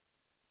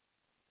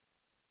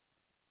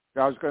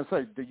 I was going to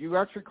say, do you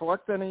actually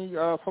collect any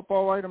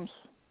football items?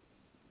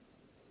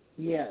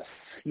 Yes,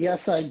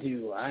 I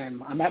do.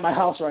 I'm at my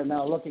house right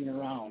now looking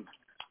around.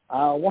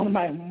 One of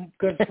my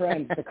good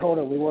friends,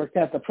 Dakota, we worked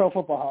at the Pro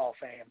Football Hall of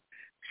Fame.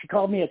 She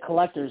called me a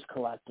collector's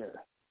collector.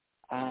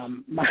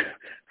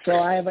 So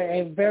I have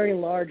a very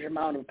large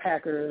amount of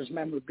Packers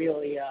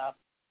memorabilia,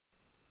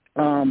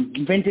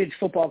 vintage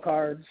football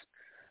cards,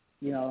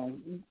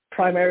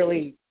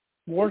 primarily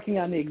working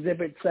on the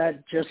exhibit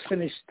set, just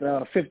finished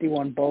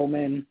 51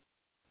 Bowman.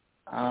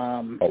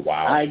 Oh,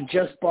 wow. I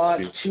just bought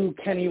 2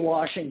 Kenny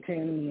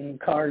Washington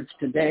cards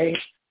today,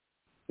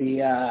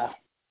 the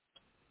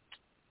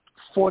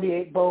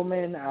 48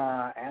 Bowman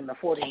and the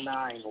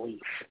 49 Leaf.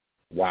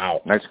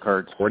 Wow. Nice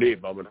cards.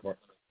 48 Bowman.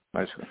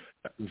 Nice.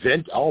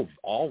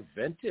 All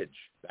vintage.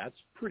 That's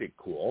pretty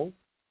cool.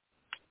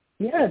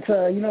 Yeah,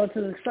 it's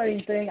an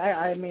exciting thing.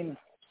 I mean,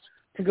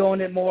 to go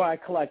into it more, I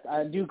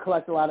do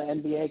collect a lot of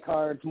NBA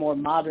cards, more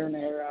modern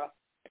era.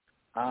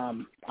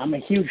 I'm a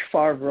huge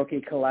Favre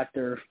rookie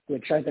collector,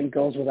 which I think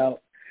goes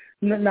without,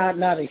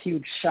 not a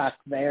huge shock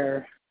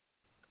there.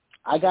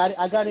 I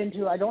got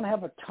into, I don't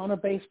have a ton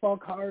of baseball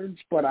cards,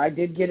 but I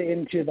did get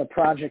into the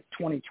Project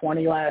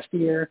 2020 last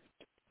year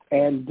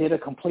and did a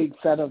complete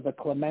set of the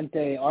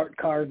Clemente art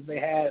cards they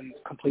had and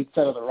a complete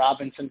set of the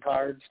Robinson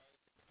cards.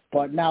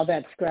 But now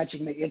that's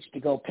scratching the itch to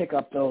go pick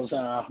up those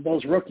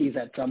rookies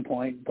at some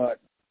point. But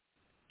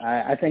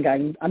I think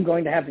I'm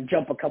going to have to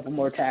jump a couple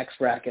more tax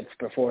brackets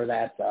before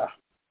that's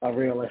a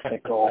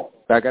realistic goal.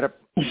 I gotta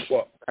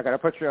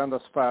put you on the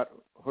spot.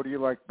 Who do you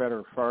like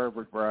better, Favre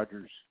or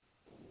Rodgers?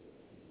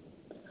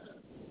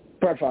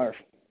 Brett Favre.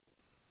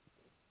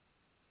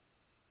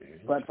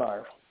 Brett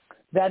Favre.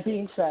 That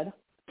being said,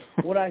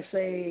 would I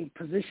say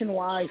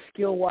position-wise,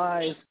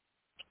 skill-wise,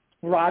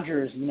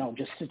 Rodgers,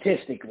 just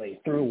statistically,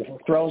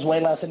 throws way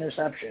less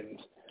interceptions,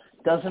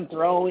 doesn't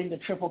throw into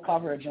triple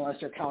coverage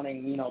unless you're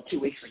counting, 2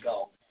 weeks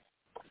ago.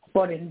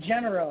 But in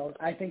general,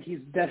 I think he's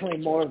definitely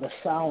more of a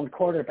sound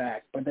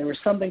quarterback. But there was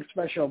something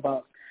special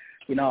about,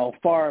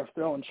 Favre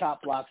throwing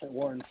chop blocks at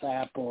Warren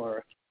Sapp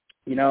or,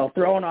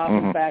 throwing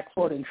off his back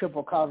foot in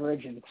triple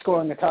coverage and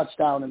scoring a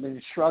touchdown and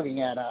then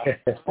shrugging at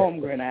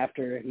Holmgren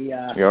after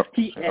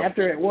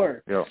after it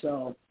worked. Yep.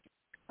 So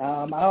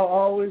I'll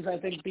always, I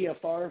think, be a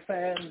Favre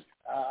fan.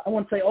 I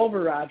wouldn't say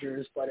over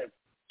Rodgers, but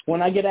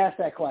when I get asked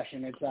that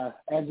question, it's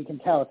as you can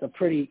tell, it's a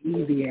pretty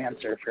easy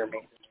answer for me.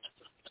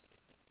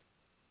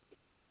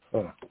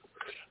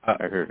 I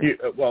heard.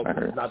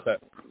 Not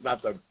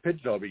the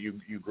pigeonhole, but you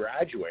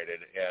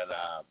graduated in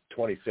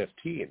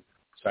 2015,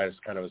 so I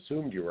just kind of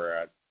assumed you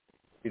were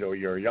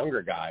you're a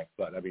younger guy,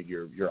 but I mean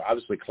you're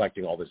obviously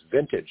collecting all this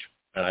vintage,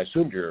 and I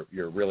assumed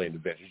you're really into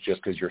vintage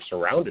just because you're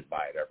surrounded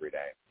by it every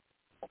day.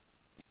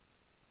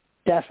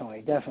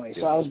 Definitely.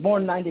 So I was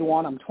born in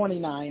 91. I'm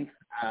 29.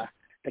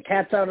 The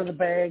cat's out of the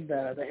bag.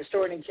 The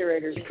historian and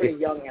curator is pretty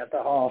young at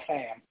the Hall of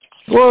Fame.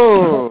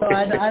 Whoa! So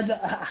I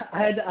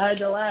had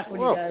to laugh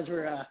when you guys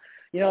were,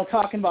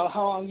 talking about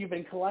how long you've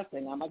been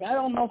collecting. I'm like, I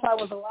don't know if I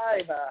was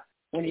alive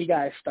when you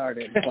guys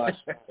started, but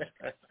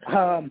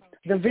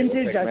the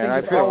vintage,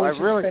 I think, always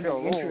been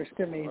of interest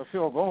to me. I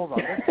feel old on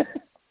this.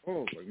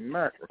 Holy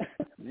mackerel!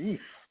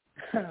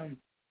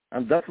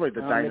 I'm definitely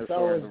the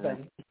dinosaur in the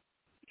room.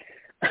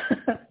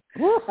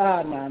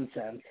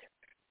 Nonsense.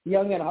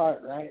 Young at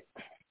heart, right?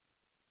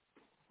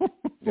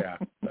 Yeah,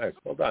 nice.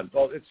 Well done.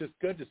 Well, it's just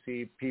good to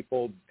see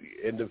people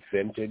into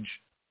vintage,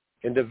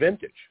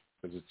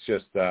 because it's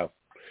just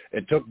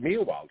it took me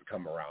a while to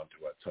come around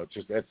to it. So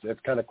it's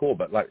kind of cool.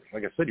 But like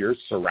I said, you're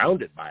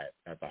surrounded by it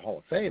at the Hall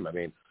of Fame. I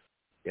mean,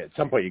 at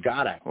some point you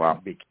gotta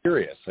be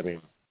curious. I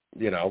mean,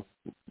 yeah.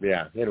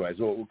 Anyways,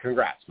 well,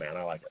 congrats, man.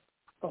 I like it.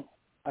 Oh,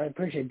 I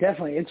appreciate it.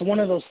 Definitely. It's one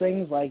of those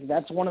things. Like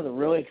that's one of the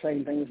really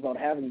exciting things about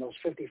having those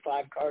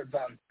 55 cards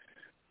on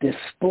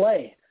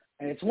display.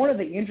 And it's one of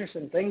the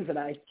interesting things that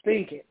I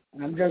think,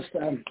 I'm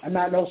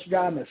not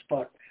Nostradamus,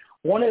 but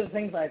one of the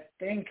things I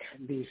think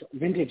these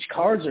vintage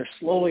cards are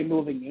slowly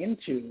moving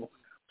into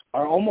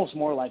are almost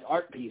more like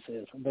art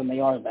pieces than they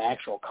are the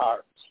actual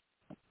cards.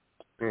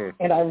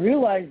 And I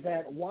realized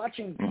that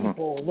watching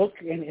people look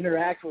and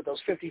interact with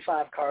those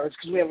 55 cards,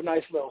 because we have a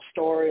nice little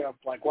story of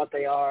like what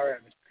they are,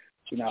 and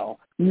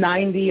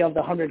 90 of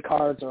the 100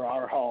 cards are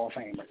our Hall of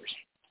Famers.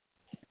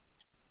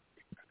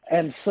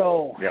 And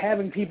so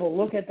having people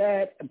look at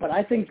that, but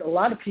I think a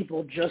lot of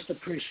people just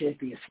appreciate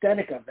the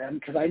aesthetic of them,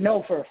 because I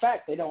know for a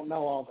fact they don't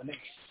know all the names.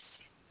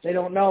 They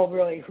don't know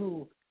really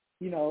who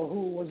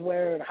was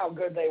where and how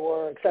good they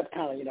were, except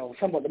kind of,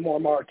 some of the more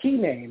marquee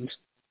names.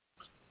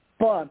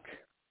 But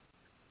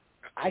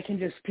I can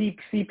just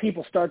see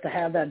people start to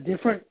have that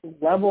different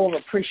level of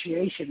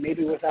appreciation,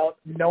 maybe without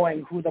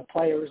knowing who the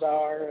players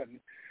are.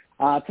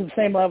 to the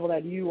same level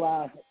that you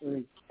or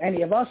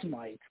any of us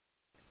might.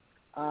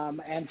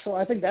 And so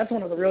I think that's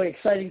one of the really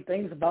exciting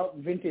things about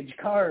vintage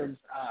cards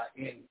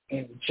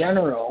in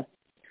general.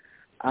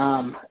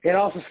 It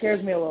also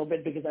scares me a little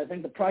bit because I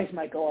think the price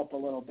might go up a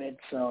little bit.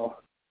 So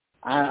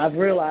I've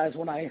realized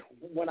when I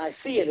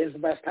see it is the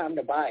best time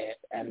to buy it.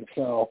 And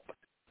so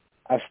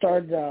I've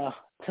started to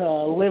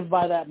live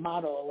by that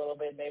motto a little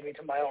bit, maybe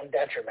to my own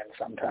detriment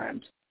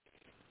sometimes.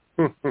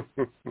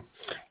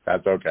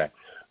 That's okay.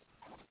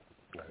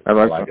 I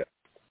like it.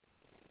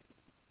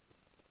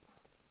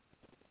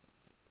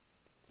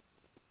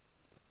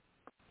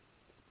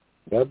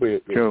 Well,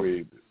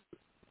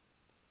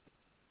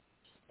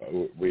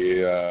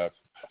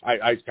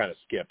 I kind of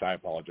skipped. I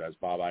apologize,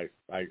 Bob. I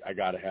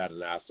got ahead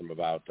and asked him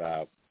about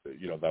the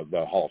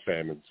Hall of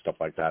Fame and stuff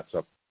like that.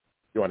 So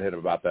you want to hit him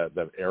about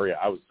the area?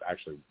 I was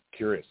actually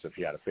curious if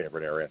he had a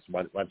favorite area. So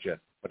why don't you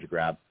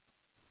grab?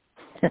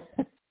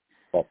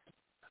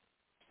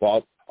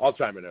 well, I'll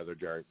chime in there,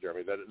 Jeremy.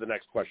 The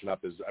next question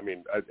up is,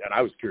 and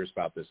I was curious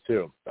about this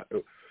too.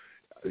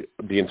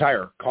 The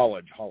entire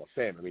college Hall of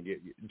Fame. I mean, do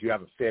you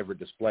have a favorite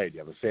display? Do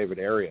you have a favorite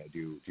area?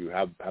 Do you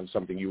have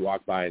something you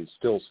walk by and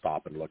still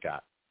stop and look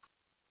at?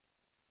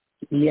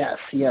 Yes,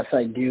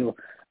 I do.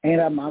 And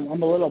I'm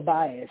a little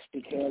biased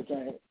because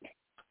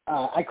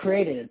I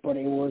created it, but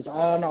it was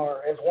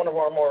it's one of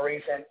our more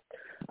recent.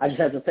 I just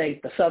have to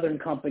thank the Southern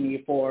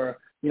Company for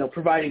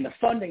providing the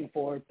funding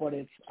for it, but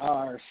it's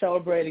our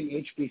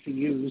celebrating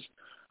HBCUs,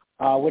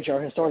 which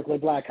are historically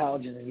black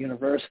colleges and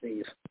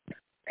universities.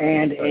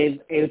 And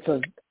it's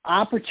an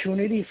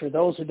opportunity for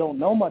those who don't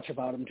know much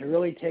about them to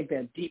really take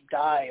that deep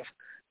dive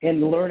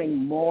in learning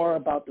more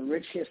about the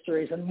rich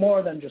histories and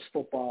more than just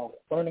football,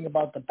 learning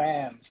about the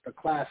bands, the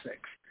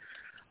classics,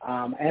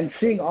 and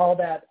seeing all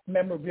that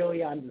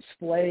memorabilia on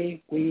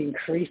display. We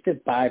increased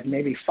it by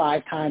maybe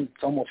 5 times.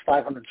 It's almost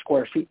 500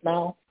 square feet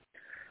now.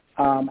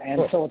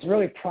 So it's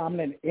really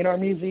prominent in our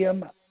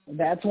museum.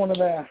 That's one of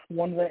the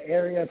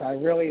areas I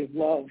really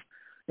love.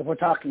 If we're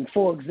talking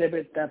full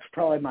exhibit, that's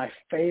probably my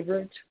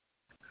favorite.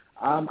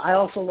 I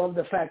also love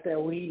the fact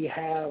that we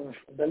have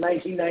the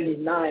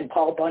 1999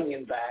 Paul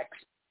Bunyan axe.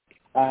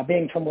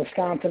 Being from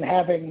Wisconsin,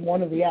 having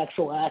one of the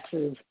actual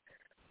axes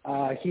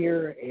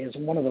here is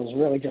one of those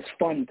really just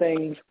fun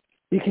things.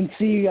 You can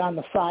see on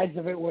the sides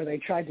of it where they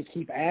tried to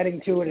keep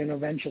adding to it and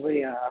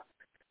eventually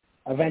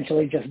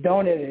just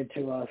donated it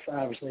to us,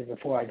 obviously,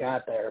 before I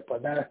got there.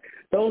 But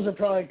those are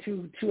probably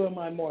two of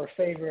my more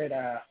favorite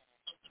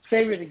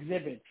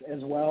exhibits,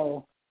 as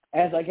well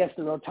as, I guess,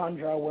 the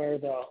rotunda where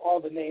all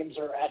the names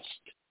are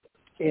etched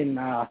in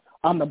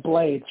on the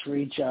blades for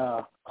each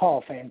Hall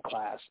of Fame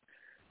class.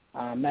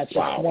 That's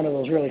just one of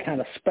those really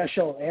kind of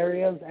special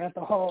areas at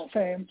the Hall of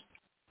Fame.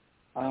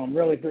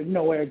 Really,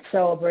 where it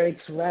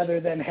celebrates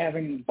rather than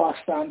having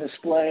bust on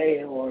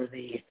display or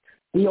the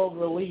old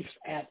reliefs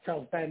at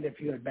South Bend if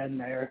you had been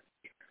there.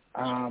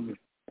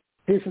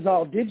 This is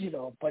all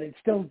digital, but it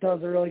still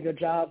does a really good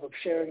job of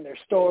sharing their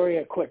story,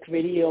 a quick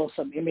video,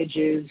 some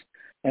images,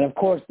 and, of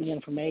course, the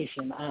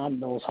information on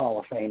those Hall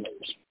of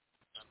Famers.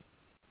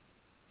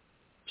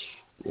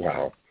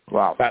 Wow.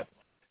 That's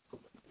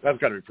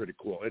got to be pretty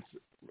cool.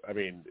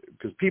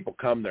 Because people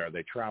come there,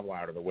 they travel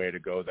out of the way to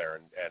go there,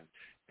 and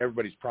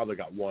everybody's probably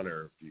got one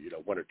or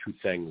two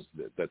things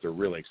that they're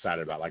really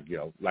excited about.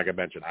 Like I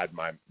mentioned, I'd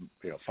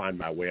find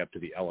my way up to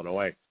the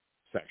Illinois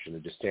section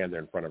and just stand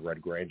there in front of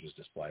Red Grange's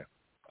display.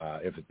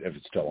 If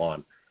it's still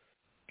on.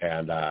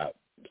 And I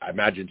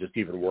imagine just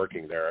even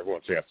working there, every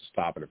once you have to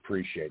stop and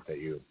appreciate that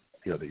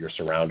that you're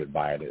surrounded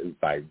by it,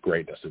 by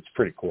greatness. It's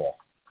pretty cool.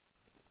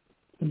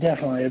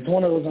 Definitely. It's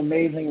one of those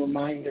amazing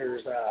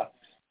reminders,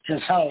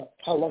 just how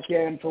lucky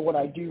I am for what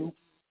I do,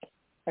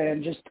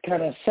 and just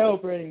kind of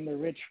celebrating the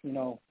rich,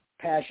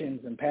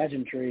 passions and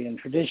pageantry and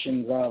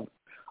traditions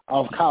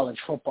of college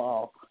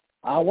football.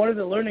 One of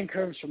the learning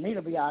curves for me,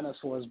 to be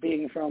honest, was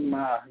being from,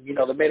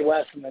 the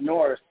Midwest and the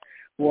North,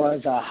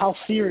 was how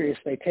serious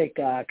they take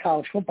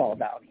college football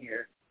down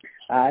here.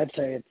 I'd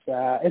say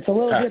it's a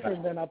little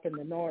different than up in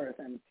the North.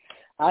 And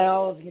I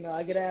always,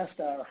 I get asked,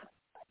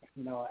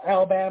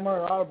 Alabama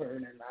or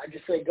Auburn, and I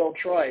just say go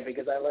Troy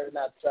because I learned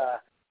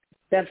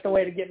that's the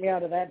way to get me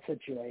out of that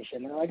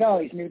situation. They're like, oh,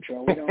 he's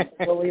neutral.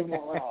 We'll leave him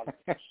alone.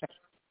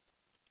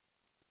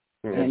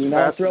 And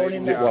throwing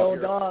in that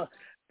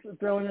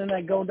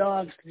go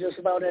dogs to just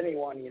about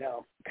anyone,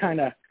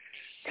 kind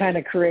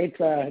of creates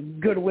a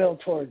goodwill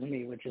towards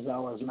me, which is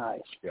always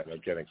nice. Yeah, no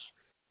kidding.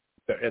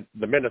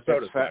 The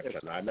Minnesota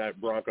section, I met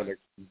Bronco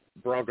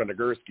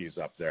Nagurski's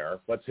up there.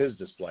 What's his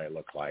display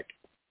look like?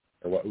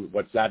 Or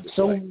what's that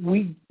display?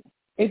 So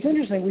it's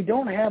interesting. We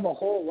don't have a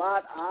whole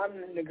lot on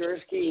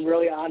Nagurski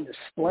really on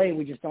display.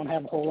 We just don't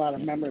have a whole lot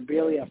of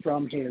memorabilia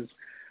from his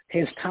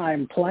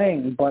time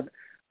playing. But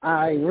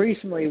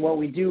recently what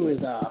we do is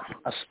a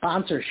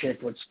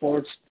sponsorship with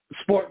Sport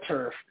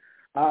Turf.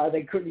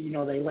 They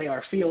lay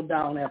our field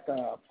down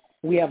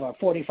we have a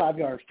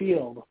 45-yard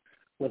field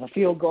with a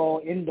field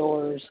goal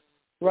indoors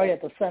right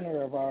at the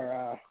center of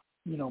our,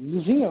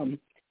 museum.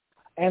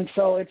 And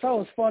so it's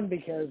always fun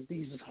because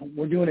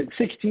we're doing it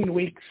 16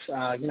 weeks,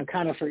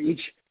 kind of for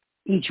each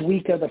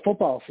week of the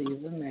football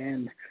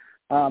season.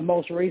 And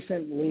most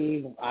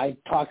recently, I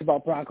talked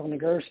about Bronco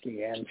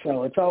Nagurski. And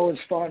so it's always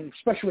fun,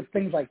 especially with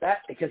things like that,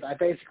 because I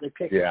basically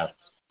picked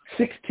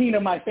 16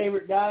 of my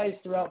favorite guys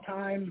throughout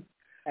time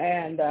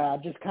and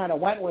just kind of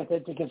went with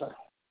it because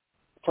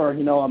for,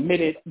 a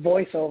minute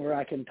voiceover,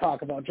 I can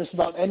talk about just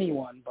about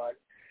anyone. But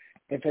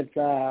if it's,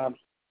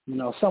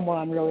 someone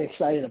I'm really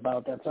excited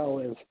about, that's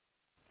always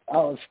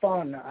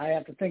fun. I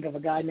have to think of a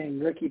guy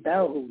named Ricky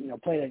Bell who,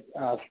 played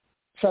at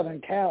Southern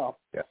Cal.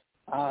 Yeah.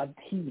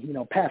 He,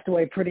 passed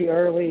away pretty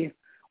early.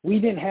 We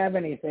didn't have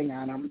anything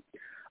on him.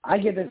 I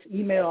get this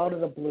email out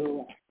of the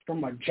blue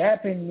from a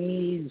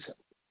Japanese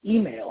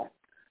email,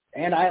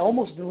 and I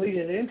almost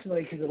deleted it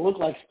instantly because it looked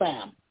like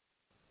spam.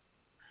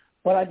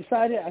 But I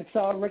decided I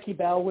saw Ricky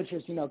Bell, which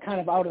is, kind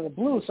of out of the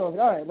blue. So I was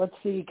like, all right, let's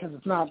see, because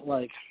it's not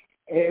like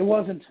it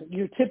wasn't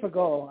your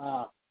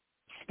typical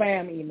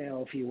spam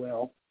email, if you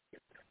will.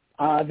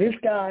 This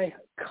guy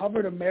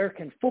covered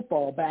American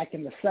football back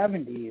in the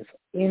 70s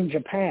in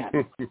Japan.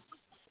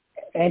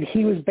 And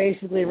he was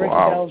basically Ricky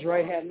Bell's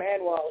right-hand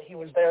man while he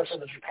was there for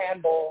the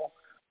Japan Bowl,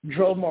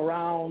 drove him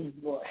around,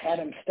 had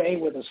him stay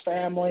with his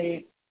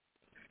family.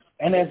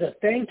 And as a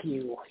thank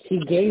you, he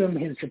gave him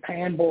his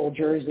Japan Bowl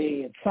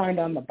jersey. It signed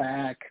on the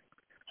back,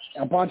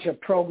 a bunch of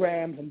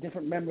programs and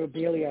different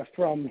memorabilia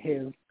from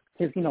his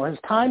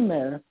time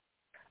there.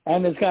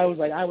 And this guy was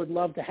like, I would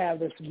love to have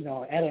this,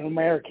 at an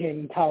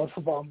American college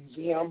football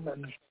museum.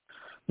 And,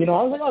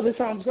 I was like, oh, this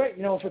sounds great.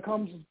 If it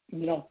comes,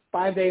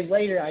 5 days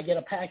later, I get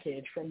a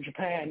package from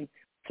Japan,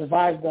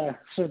 survive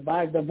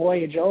the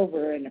voyage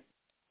over, and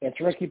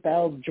it's Ricky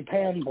Bell's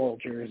Japan Bowl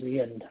jersey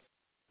and,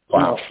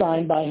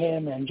 signed by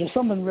him, and just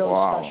something really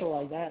special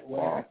like that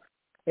where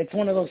it's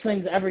one of those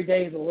things every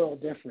day is a little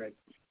different.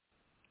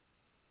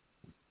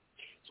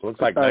 So it looks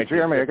like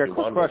Jeremy, I got a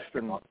quick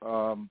question.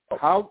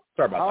 How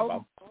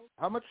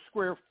many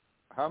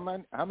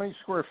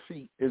square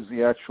feet is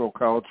the actual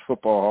College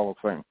Football Hall of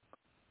Fame?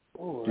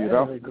 Oh,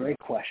 that's a great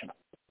question.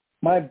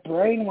 My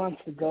brain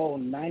wants to go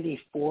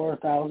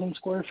 94,000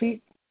 square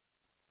feet.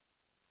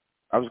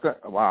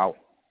 Wow,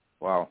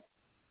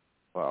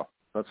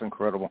 that's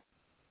incredible.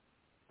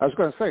 I was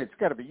going to say it's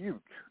got to be huge.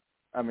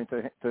 I mean,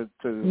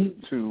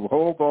 to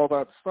hold all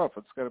that stuff,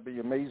 it's got to be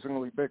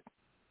amazingly big.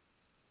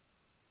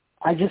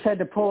 I just had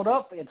to pull it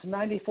up. It's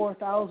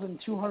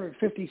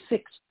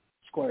 94,256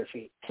 square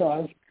feet. So I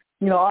was,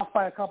 off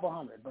by a couple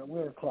hundred, but we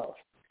were close.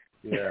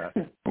 Yeah.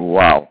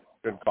 Wow.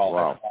 Good call.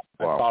 Wow.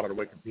 I saw it on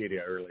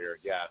Wikipedia earlier.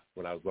 Yeah,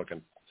 when I was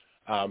looking.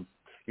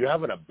 You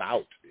have an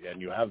about,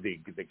 and you have the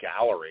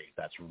gallery.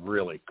 That's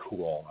really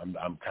cool. I'm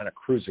kind of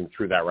cruising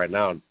through that right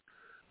now.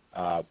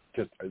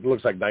 Just it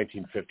looks like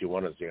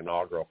 1951 is the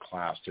inaugural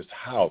class. Just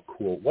how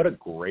cool! What a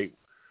great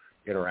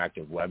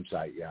interactive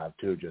website you have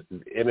too. Just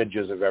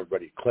images of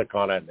everybody. Click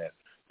on it, and it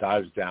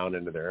dives down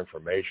into their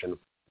information,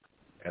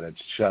 and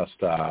it's just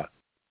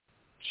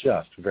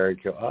very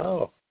cool.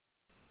 Oh,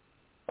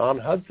 Don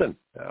Hudson,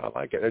 I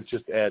like it. It's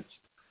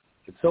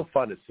so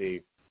fun to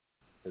see.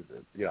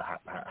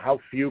 How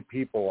few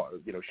people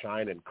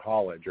shine in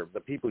college, or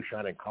the people who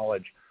shine in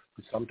college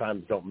who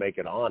sometimes don't make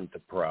it on to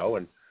pro,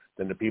 and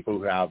then the people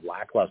who have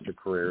lackluster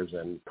careers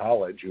in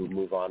college who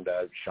move on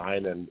to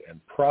shine and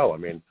pro. I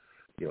mean,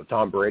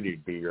 Tom Brady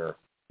would be your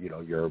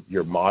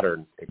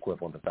modern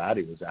equivalent of that.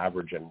 He was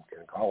average in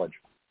college.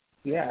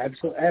 Yeah,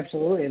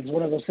 absolutely. It's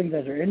one of those things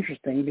that are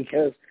interesting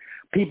because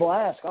people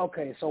ask,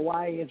 okay, so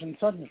why isn't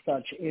such and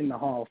such in the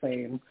Hall of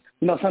Fame?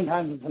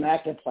 Sometimes it's an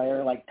active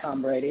player like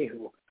Tom Brady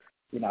who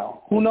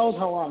knows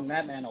how long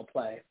that man will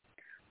play.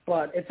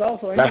 But it's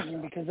also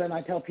interesting because then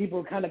I tell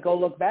people to kind of go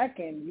look back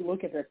and you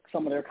look at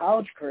some of their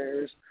college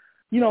careers.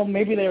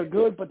 Maybe they were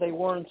good, but they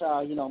weren't,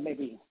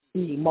 maybe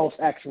the most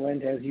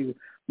excellent, as you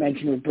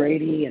mentioned with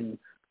Brady and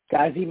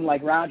guys even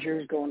like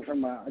Rodgers going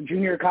from a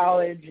junior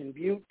college in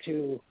Butte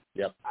to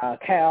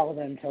Cal,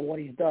 then to what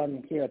he's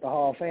done here at the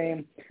Hall of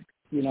Fame,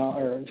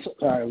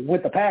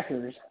 with the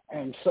Packers.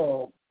 And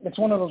so it's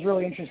one of those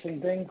really interesting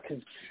things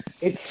because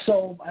I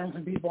don't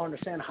think people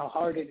understand how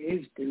hard it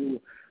is to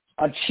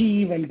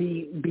achieve and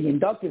be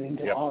inducted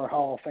into our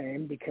Hall of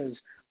Fame because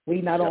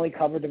we not only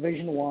cover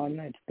Division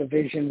I, it's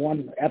Division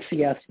I,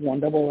 FCS,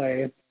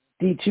 1AA,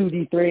 D2,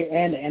 D3,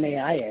 and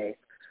NAIA.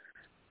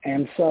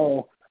 And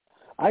so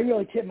I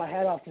really tip my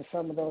hat off to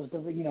some of those,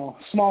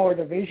 smaller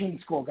division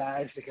school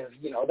guys because,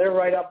 they're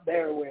right up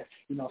there with,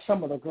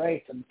 some of the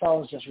greats. And it's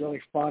always just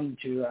really fun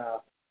to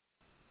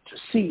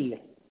see,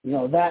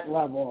 that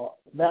level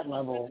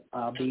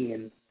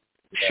being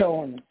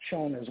shown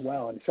as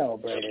well and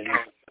celebrated.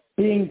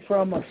 Being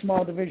from a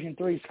small Division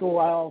III school,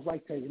 I always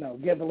like to,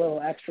 give a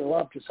little extra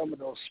love to some of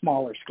those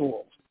smaller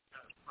schools.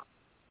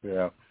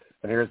 Yeah.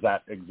 And here's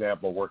that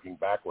example working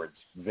backwards.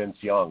 Vince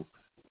Young,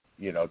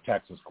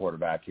 Texas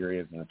quarterback. Here he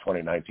is in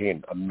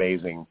 2019.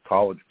 Amazing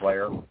college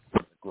player.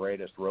 The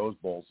greatest Rose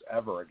Bowls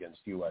ever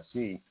against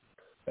USC.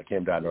 That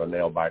came down to a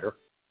nail biter.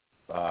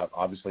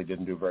 Obviously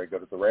didn't do very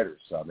good at the Raiders.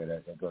 So, I mean,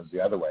 it goes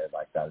the other way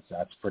like that.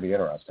 That's pretty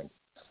interesting.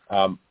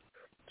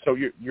 So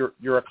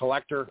you're a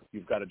collector.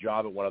 You've got a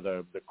job at one of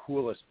the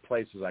coolest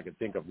places I could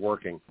think of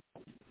working.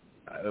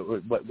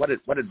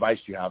 What advice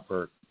do you have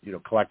for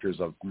collectors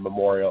of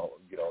memorial,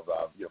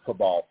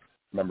 football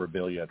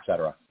memorabilia, et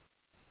cetera?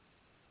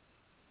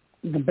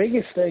 The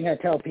biggest thing I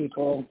tell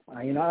people,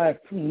 I have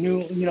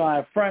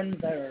friends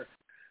that are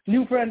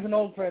new friends and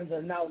old friends that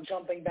are now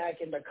jumping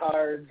back into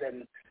cards,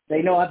 and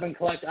they know I've been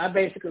collecting. I'm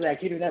basically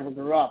that kid who never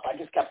grew up. I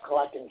just kept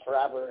collecting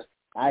forever.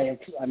 I have,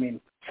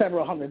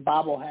 several hundred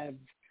bobbleheads.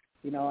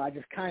 I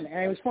just and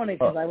it was funny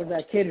because I was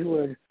that kid who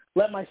would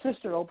let my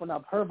sister open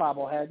up her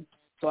bobblehead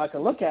so I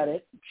could look at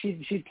it.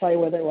 She'd play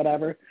with it,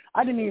 whatever.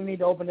 I didn't even need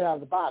to open it out of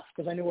the box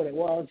because I knew what it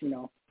was,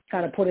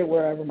 kind of put it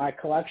wherever my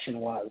collection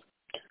was.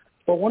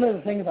 But one of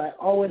the things I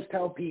always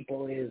tell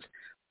people is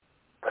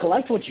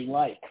collect what you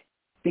like,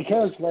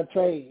 because let's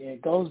say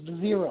it goes to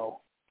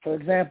zero. For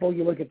example,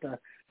 you look at the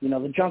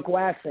junk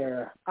wax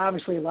era.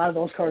 Obviously, a lot of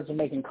those cards are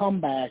making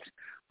comebacks,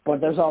 but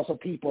there's also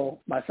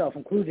people, myself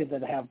included,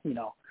 that have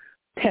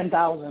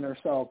 10,000 or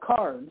so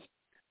cards,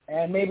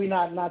 and maybe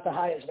not the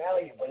highest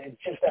value, but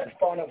it's just that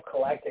fun of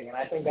collecting. And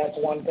I think that's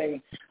one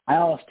thing I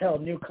always tell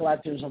new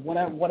collectors of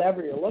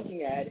whatever you're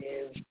looking at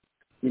is,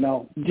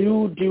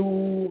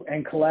 do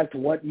and collect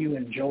what you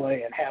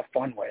enjoy and have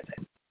fun with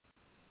it.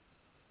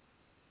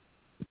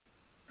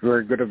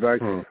 Very good advice.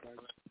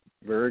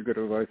 Very good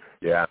advice.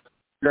 Yeah.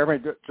 Jeremy,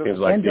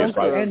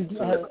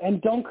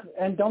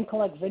 don't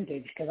collect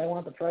vintage, because I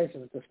want the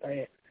prices to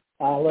stay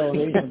a little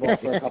reasonable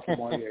for a couple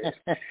more years.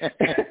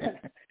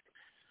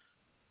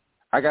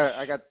 I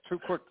got two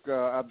quick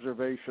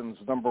observations.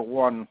 Number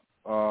one,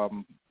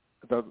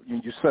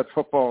 you said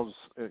football's,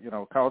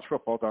 college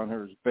football down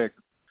here is big.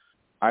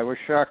 I was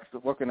shocked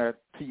looking at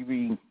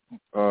TV,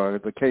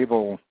 the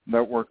cable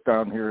network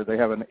down here. They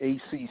have an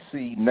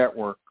ACC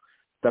network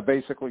that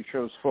basically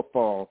shows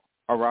football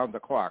around the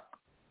clock,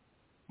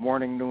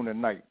 morning, noon,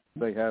 and night.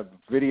 They have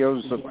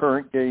videos of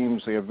current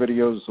games. They have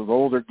videos of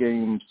older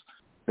games.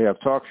 They have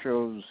talk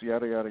shows,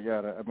 yada, yada,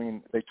 yada.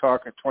 They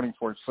talk at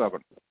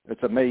 24/7.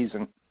 It's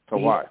amazing to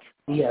watch.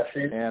 Yes,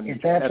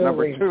 it's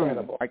absolutely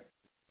incredible.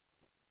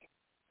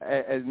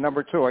 And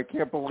number two, I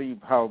can't believe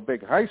how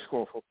big high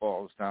school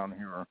football is down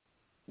here,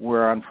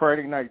 where on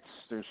Friday nights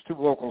there's two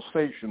local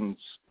stations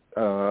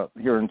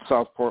here in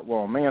Southport,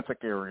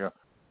 Willimantic area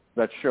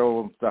that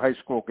show the high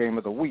school game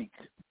of the week.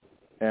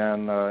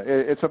 And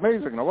it's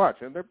amazing to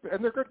watch, and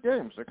they're good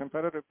games. They're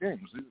competitive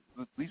games.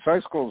 These high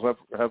schools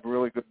have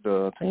really good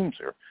teams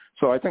here.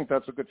 So I think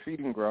that's a good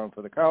feeding ground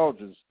for the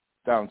colleges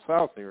down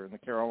south here in the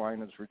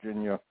Carolinas,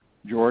 Virginia,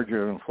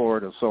 Georgia, and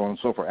Florida, so on and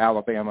so forth,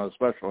 Alabama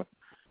especially.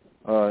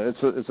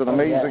 It's an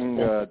amazing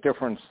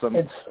difference than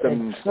back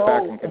in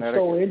Connecticut. It's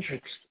so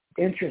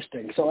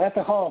interesting. So at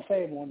the Hall of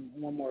Fame,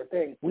 one more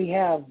thing, we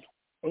have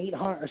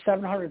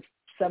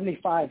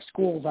 775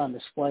 schools on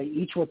display,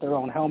 each with their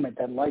own helmet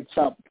that lights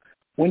up.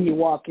 When you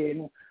walk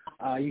in,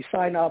 you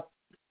sign up,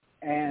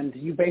 and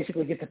you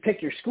basically get to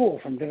pick your school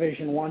from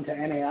Division I to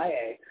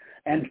NAIA.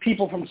 And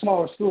people from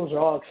smaller schools are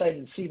all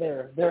excited to see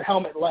their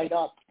helmet light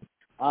up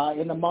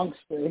in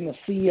the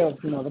sea of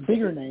the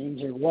bigger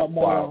names or more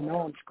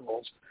well-known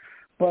schools.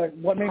 But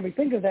what made me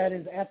think of that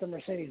is at the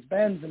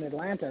Mercedes-Benz in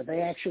Atlanta, they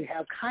actually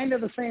have kind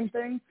of the same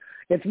thing.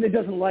 It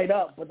doesn't light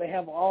up, but they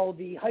have all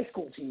the high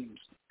school teams'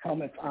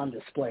 helmets on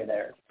display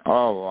there.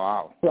 Oh,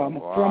 wow. From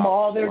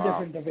all their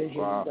different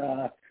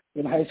divisions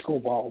in high school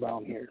ball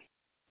down here.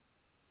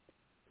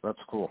 That's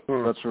cool.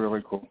 That's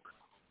really cool.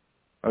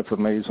 That's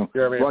amazing.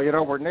 Jeremy,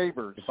 well, we're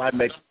neighbors.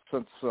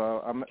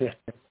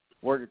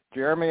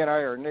 Jeremy and I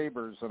are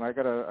neighbors, and I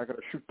gotta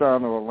shoot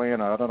down to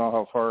Atlanta. I don't know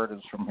how far it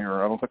is from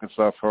here. I don't think it's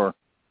that far.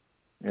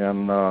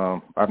 And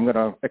I'm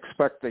gonna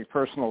expect a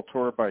personal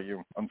tour by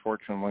you,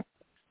 unfortunately,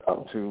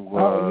 to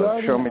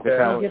show me the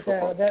college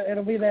football.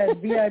 It'll be that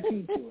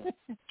VIP tour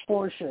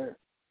for sure.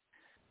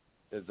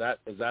 Is that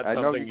I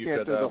know something you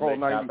can't do the whole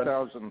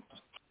 90,000?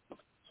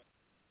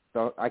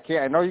 So I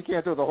know you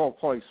can't do the whole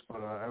place,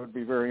 but I would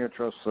be very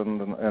interested,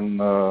 and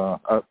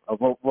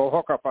we'll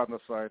hook up on the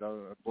side.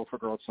 We'll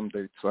figure out some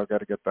dates. I got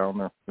to get down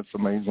there. It's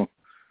amazing,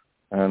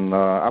 and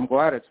I'm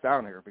glad it's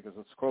down here because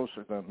it's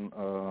closer than.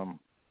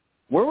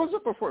 Where was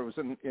it before? It was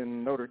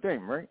in Notre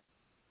Dame, right?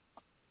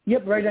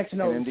 Yep, right next to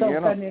Notre Dame, Indiana?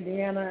 South Bend,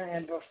 Indiana,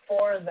 and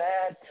before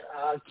that,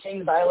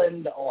 Kings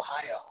Island,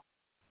 Ohio.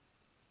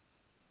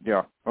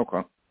 Yeah.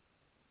 Okay.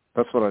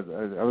 That's what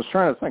I was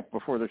trying to think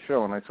before the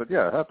show, and I said,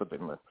 yeah, it had to be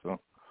there. So.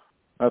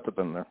 Have to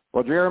been there.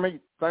 Well, Jeremy,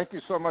 thank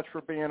you so much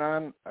for being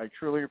on. I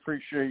truly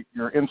appreciate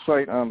your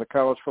insight on the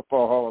College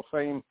Football Hall of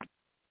Fame.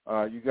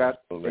 You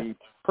got the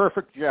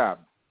perfect job.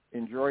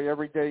 Enjoy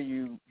every day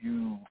you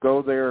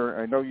go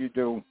there. I know you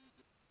do.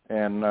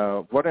 And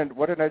what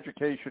an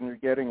education you're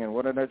getting, and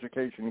what an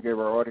education you gave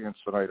our audience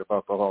tonight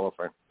about the Hall of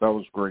Fame. That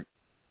was great.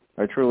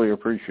 I truly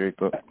appreciate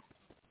that.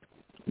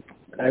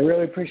 I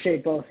really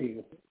appreciate both of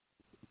you.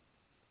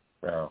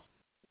 Wow.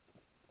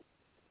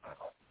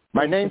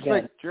 My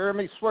namesake,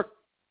 Jeremy Swick,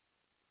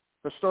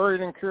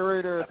 historian and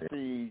curator at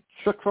the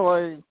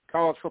Chick-fil-A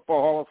College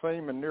Football Hall of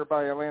Fame in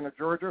nearby Atlanta,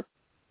 Georgia.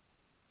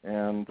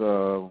 And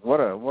what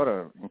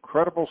a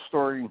incredible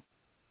story,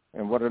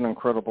 and what an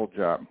incredible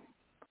job.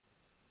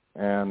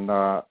 And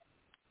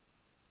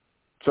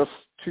just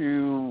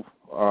to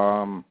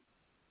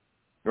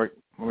wait,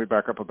 let me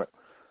back up a bit.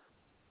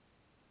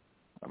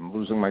 I'm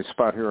losing my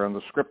spot here on the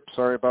script.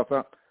 Sorry about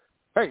that.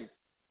 Hey,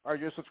 are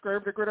you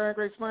subscribed to Gridiron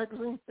Greats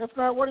Magazine? If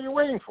not, what are you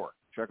waiting for?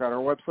 Check out our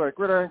website,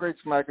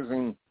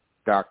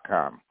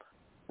 gridirongreatsmagazine.com.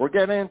 We're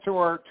getting into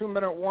our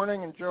 2-minute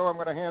warning, and Joe, I'm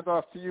going to hand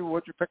off to you.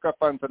 What'd you pick up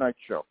on tonight's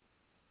show?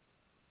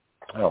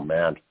 Oh,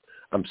 man,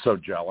 I'm so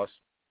jealous.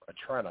 I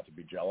try not to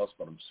be jealous,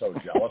 but I'm so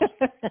jealous.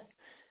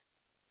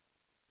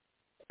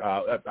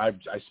 I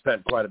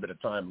spent quite a bit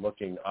of time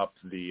looking up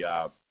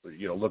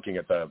looking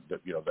at the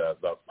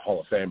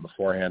Hall of Fame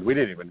beforehand. We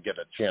didn't even get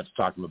a chance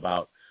talking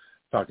about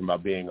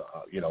being,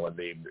 in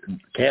the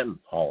Canton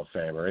Hall of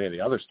Fame or any of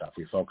the other stuff.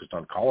 We focused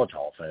on College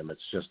Hall of Fame.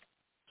 It's just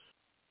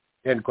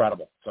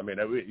incredible. So, I mean,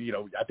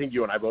 I think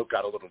you and I both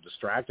got a little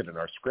distracted in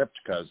our script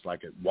because,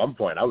 like, at one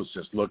point I was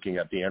just looking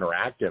at the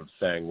interactive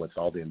thing with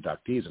all the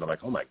inductees, and I'm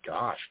like, oh my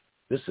gosh,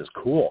 this is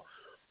cool.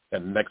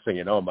 And the next thing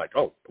you know, I'm like,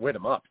 oh, wait,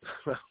 I'm up.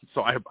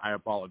 So I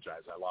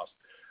apologize. I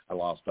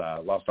lost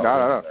all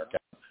there.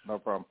 No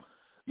problem.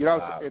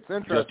 It's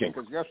interesting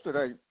because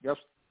yesterday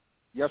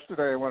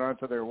I went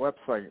onto their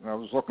website and I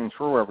was looking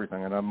through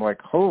everything, and I'm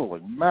like, holy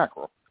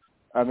mackerel!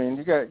 I mean,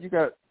 you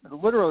got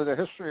literally the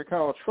history of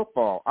college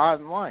football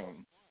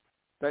online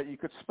that you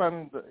could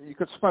spend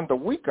a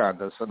week on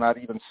this and not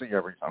even see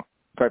everything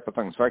type of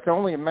thing. So I can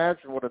only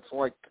imagine what it's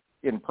like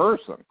in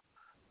person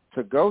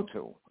to go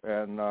to.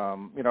 And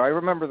I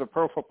remember the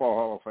Pro Football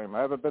Hall of Fame.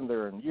 I haven't been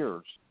there in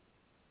years,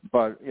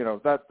 but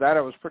that I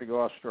was pretty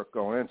awestruck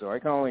going into. I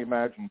can only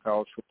imagine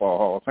College Football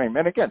Hall of Fame.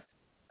 And again,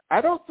 I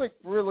don't think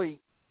really.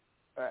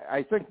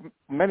 I think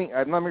many,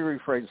 and let me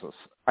rephrase this.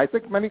 I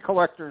think many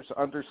collectors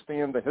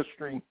understand the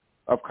history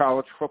of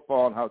college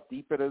football and how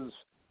deep it is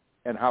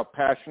and how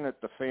passionate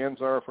the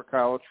fans are for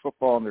college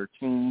football and their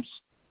teams.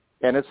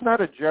 And it's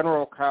not a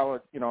general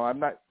college,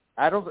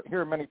 I don't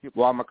hear many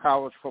people, well, I'm a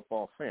college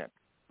football fan.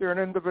 They're an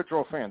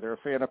individual fan. They're a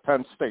fan of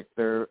Penn State.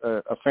 They're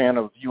a fan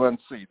of UNC.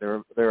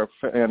 They're a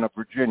fan of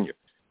Virginia.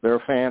 They're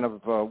a fan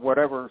of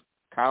whatever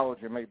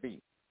college it may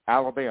be,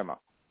 Alabama,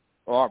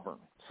 Auburn,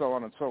 so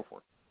on and so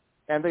forth.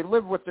 And they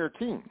live with their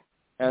team.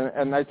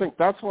 And I think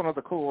that's one of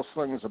the coolest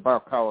things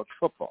about college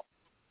football.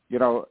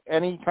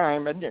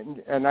 Anytime,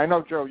 and I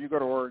know, Joe, you go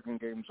to Oregon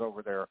games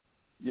over there,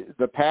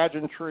 the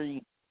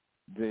pageantry,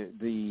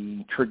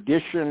 the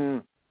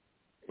tradition,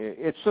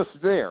 it's just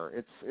there.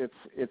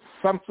 It's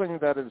something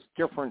that is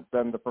different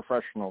than the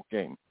professional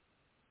game.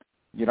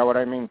 You know what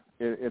I mean?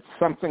 It's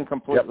something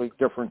completely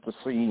different to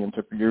see and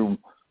to view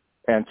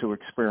and to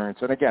experience.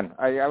 And again,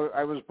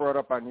 I was brought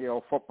up on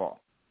Yale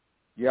football.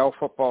 Yale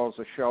football is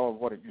a shell of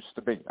what it used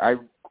to be. I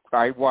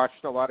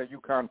watched a lot of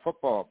UConn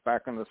football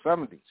back in the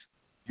 70s.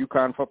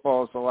 UConn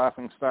football is the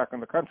laughing stock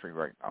in the country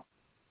right now.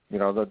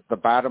 The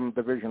bottom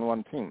Division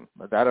I team.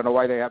 I don't know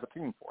why they have a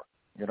team for.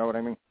 You know what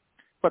I mean?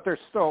 But they're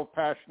still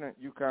passionate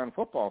UConn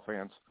football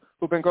fans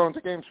who've been going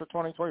to games for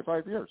 20,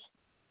 25 years.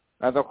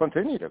 And they'll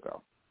continue to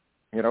go.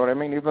 You know what I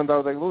mean? Even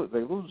though they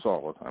lose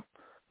all the time.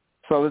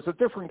 So it's a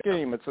different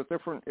game. It's a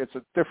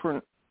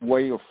different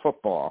way of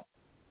football.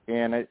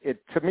 And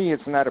it to me,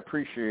 it's not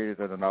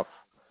appreciated enough,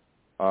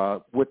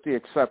 with the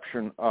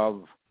exception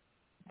of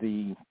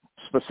the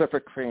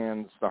specific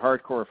fans, the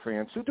hardcore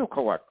fans who do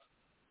collect.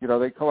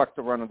 They collect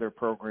the run of their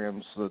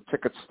programs, the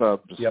ticket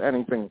stubs,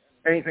 anything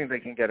they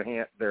can get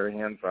their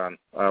hands on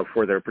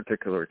for their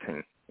particular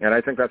team. And I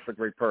think that's the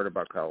great part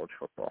about college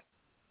football.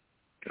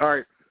 All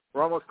right,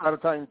 we're almost out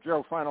of time.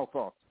 Joe, final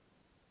thoughts.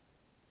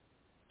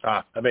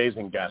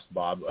 Amazing guest,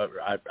 Bob.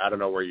 I don't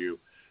know where you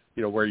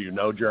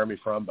know Jeremy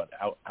from, but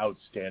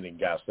outstanding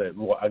guest.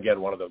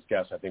 Again, one of those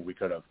guests I think we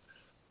could have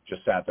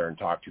just sat there and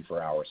talked to for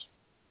hours.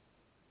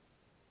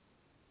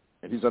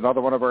 He's another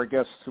one of our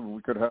guests who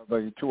we could have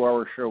a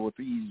 2-hour show with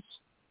ease,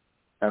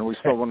 and we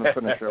still want to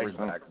finish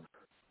everything. Exactly.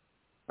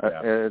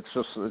 It's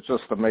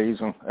just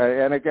amazing.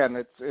 And again,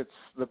 it's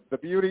the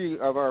beauty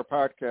of our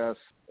podcast.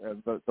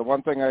 The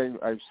one thing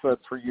I've said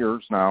for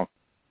years now,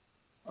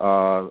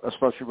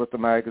 especially with the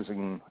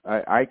magazine,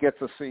 I get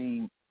to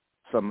see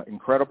some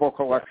incredible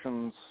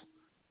collections,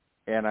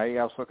 and I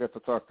also get to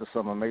talk to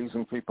some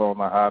amazing people in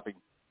the hobby.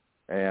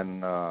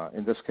 And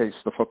in this case,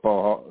 the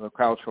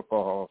College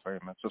Football Hall of Fame.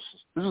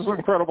 This is an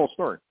incredible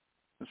story.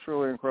 It's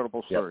really an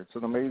incredible story. It's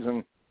been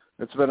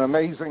an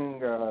amazing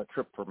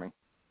trip for me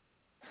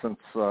since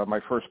my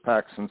first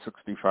PAX in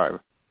 '65.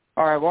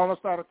 All right, we're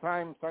almost out of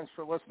time. Thanks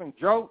for listening.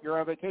 Joe, you're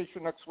on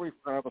vacation next week.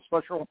 We're going to have a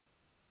special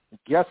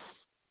guest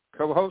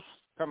co-host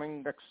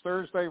coming next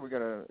Thursday. We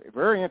got a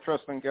very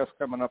interesting guest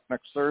coming up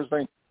next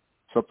Thursday.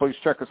 So please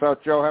check us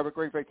out. Joe, have a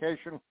great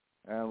vacation,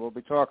 and we'll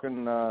be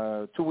talking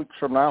 2 weeks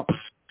from now.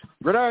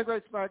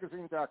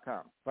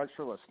 GridironGreatsMagazine.com. Thanks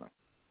for listening.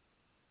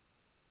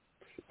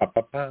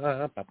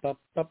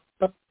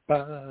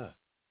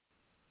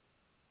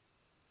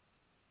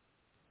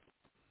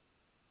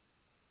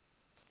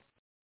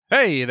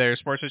 Hey there,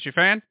 sports history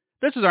fan.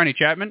 This is Arnie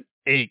Chapman,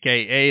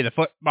 aka the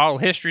Football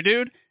History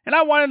Dude, and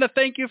I wanted to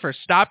thank you for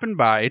stopping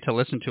by to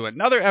listen to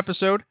another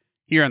episode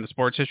here on the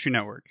Sports History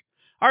Network.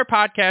 Our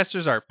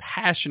podcasters are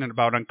passionate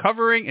about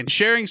uncovering and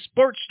sharing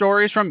sports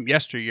stories from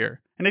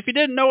yesteryear. And if you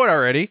didn't know it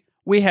already,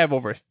 we have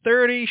over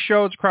 30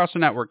 shows across the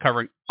network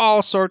covering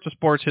all sorts of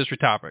sports history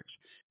topics.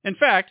 In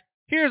fact,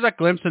 here's a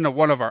glimpse into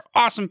one of our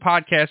awesome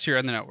podcasts here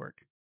on the network.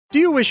 Do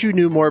you wish you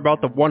knew more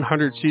about the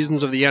 100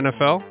 seasons of the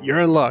NFL?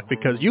 You're in luck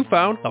because you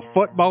found the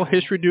Football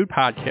History Dude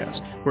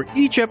podcast, where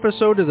each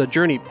episode is a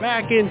journey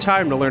back in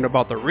time to learn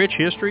about the rich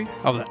history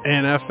of the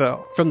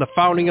NFL. From the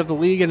founding of the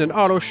league in an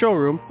auto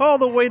showroom, all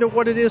the way to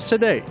what it is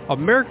today,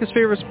 America's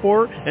favorite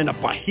sport and a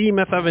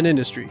behemoth of an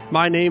industry.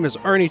 My name is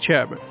Ernie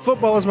Chapman.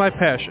 Football is my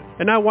passion,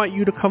 and I want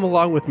you to come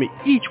along with me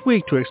each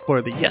week to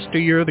explore the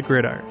yesteryear of the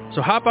gridiron.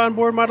 So hop on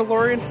board my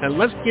DeLorean, and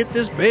let's get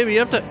this baby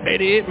up to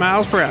 88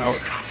 miles per hour.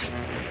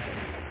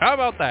 How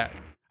about that?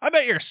 I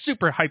bet you're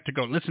super hyped to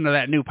go listen to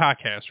that new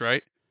podcast,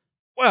 right?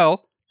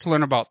 Well, to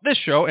learn about this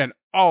show and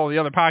all the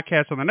other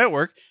podcasts on the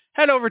network,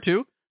 head over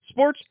to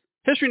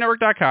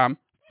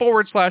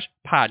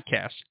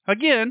sportshistorynetwork.com/podcast.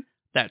 Again,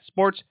 that's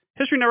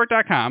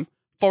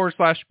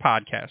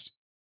sportshistorynetwork.com/podcast.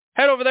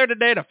 Head over there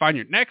today to find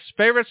your next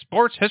favorite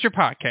sports history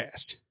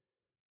podcast.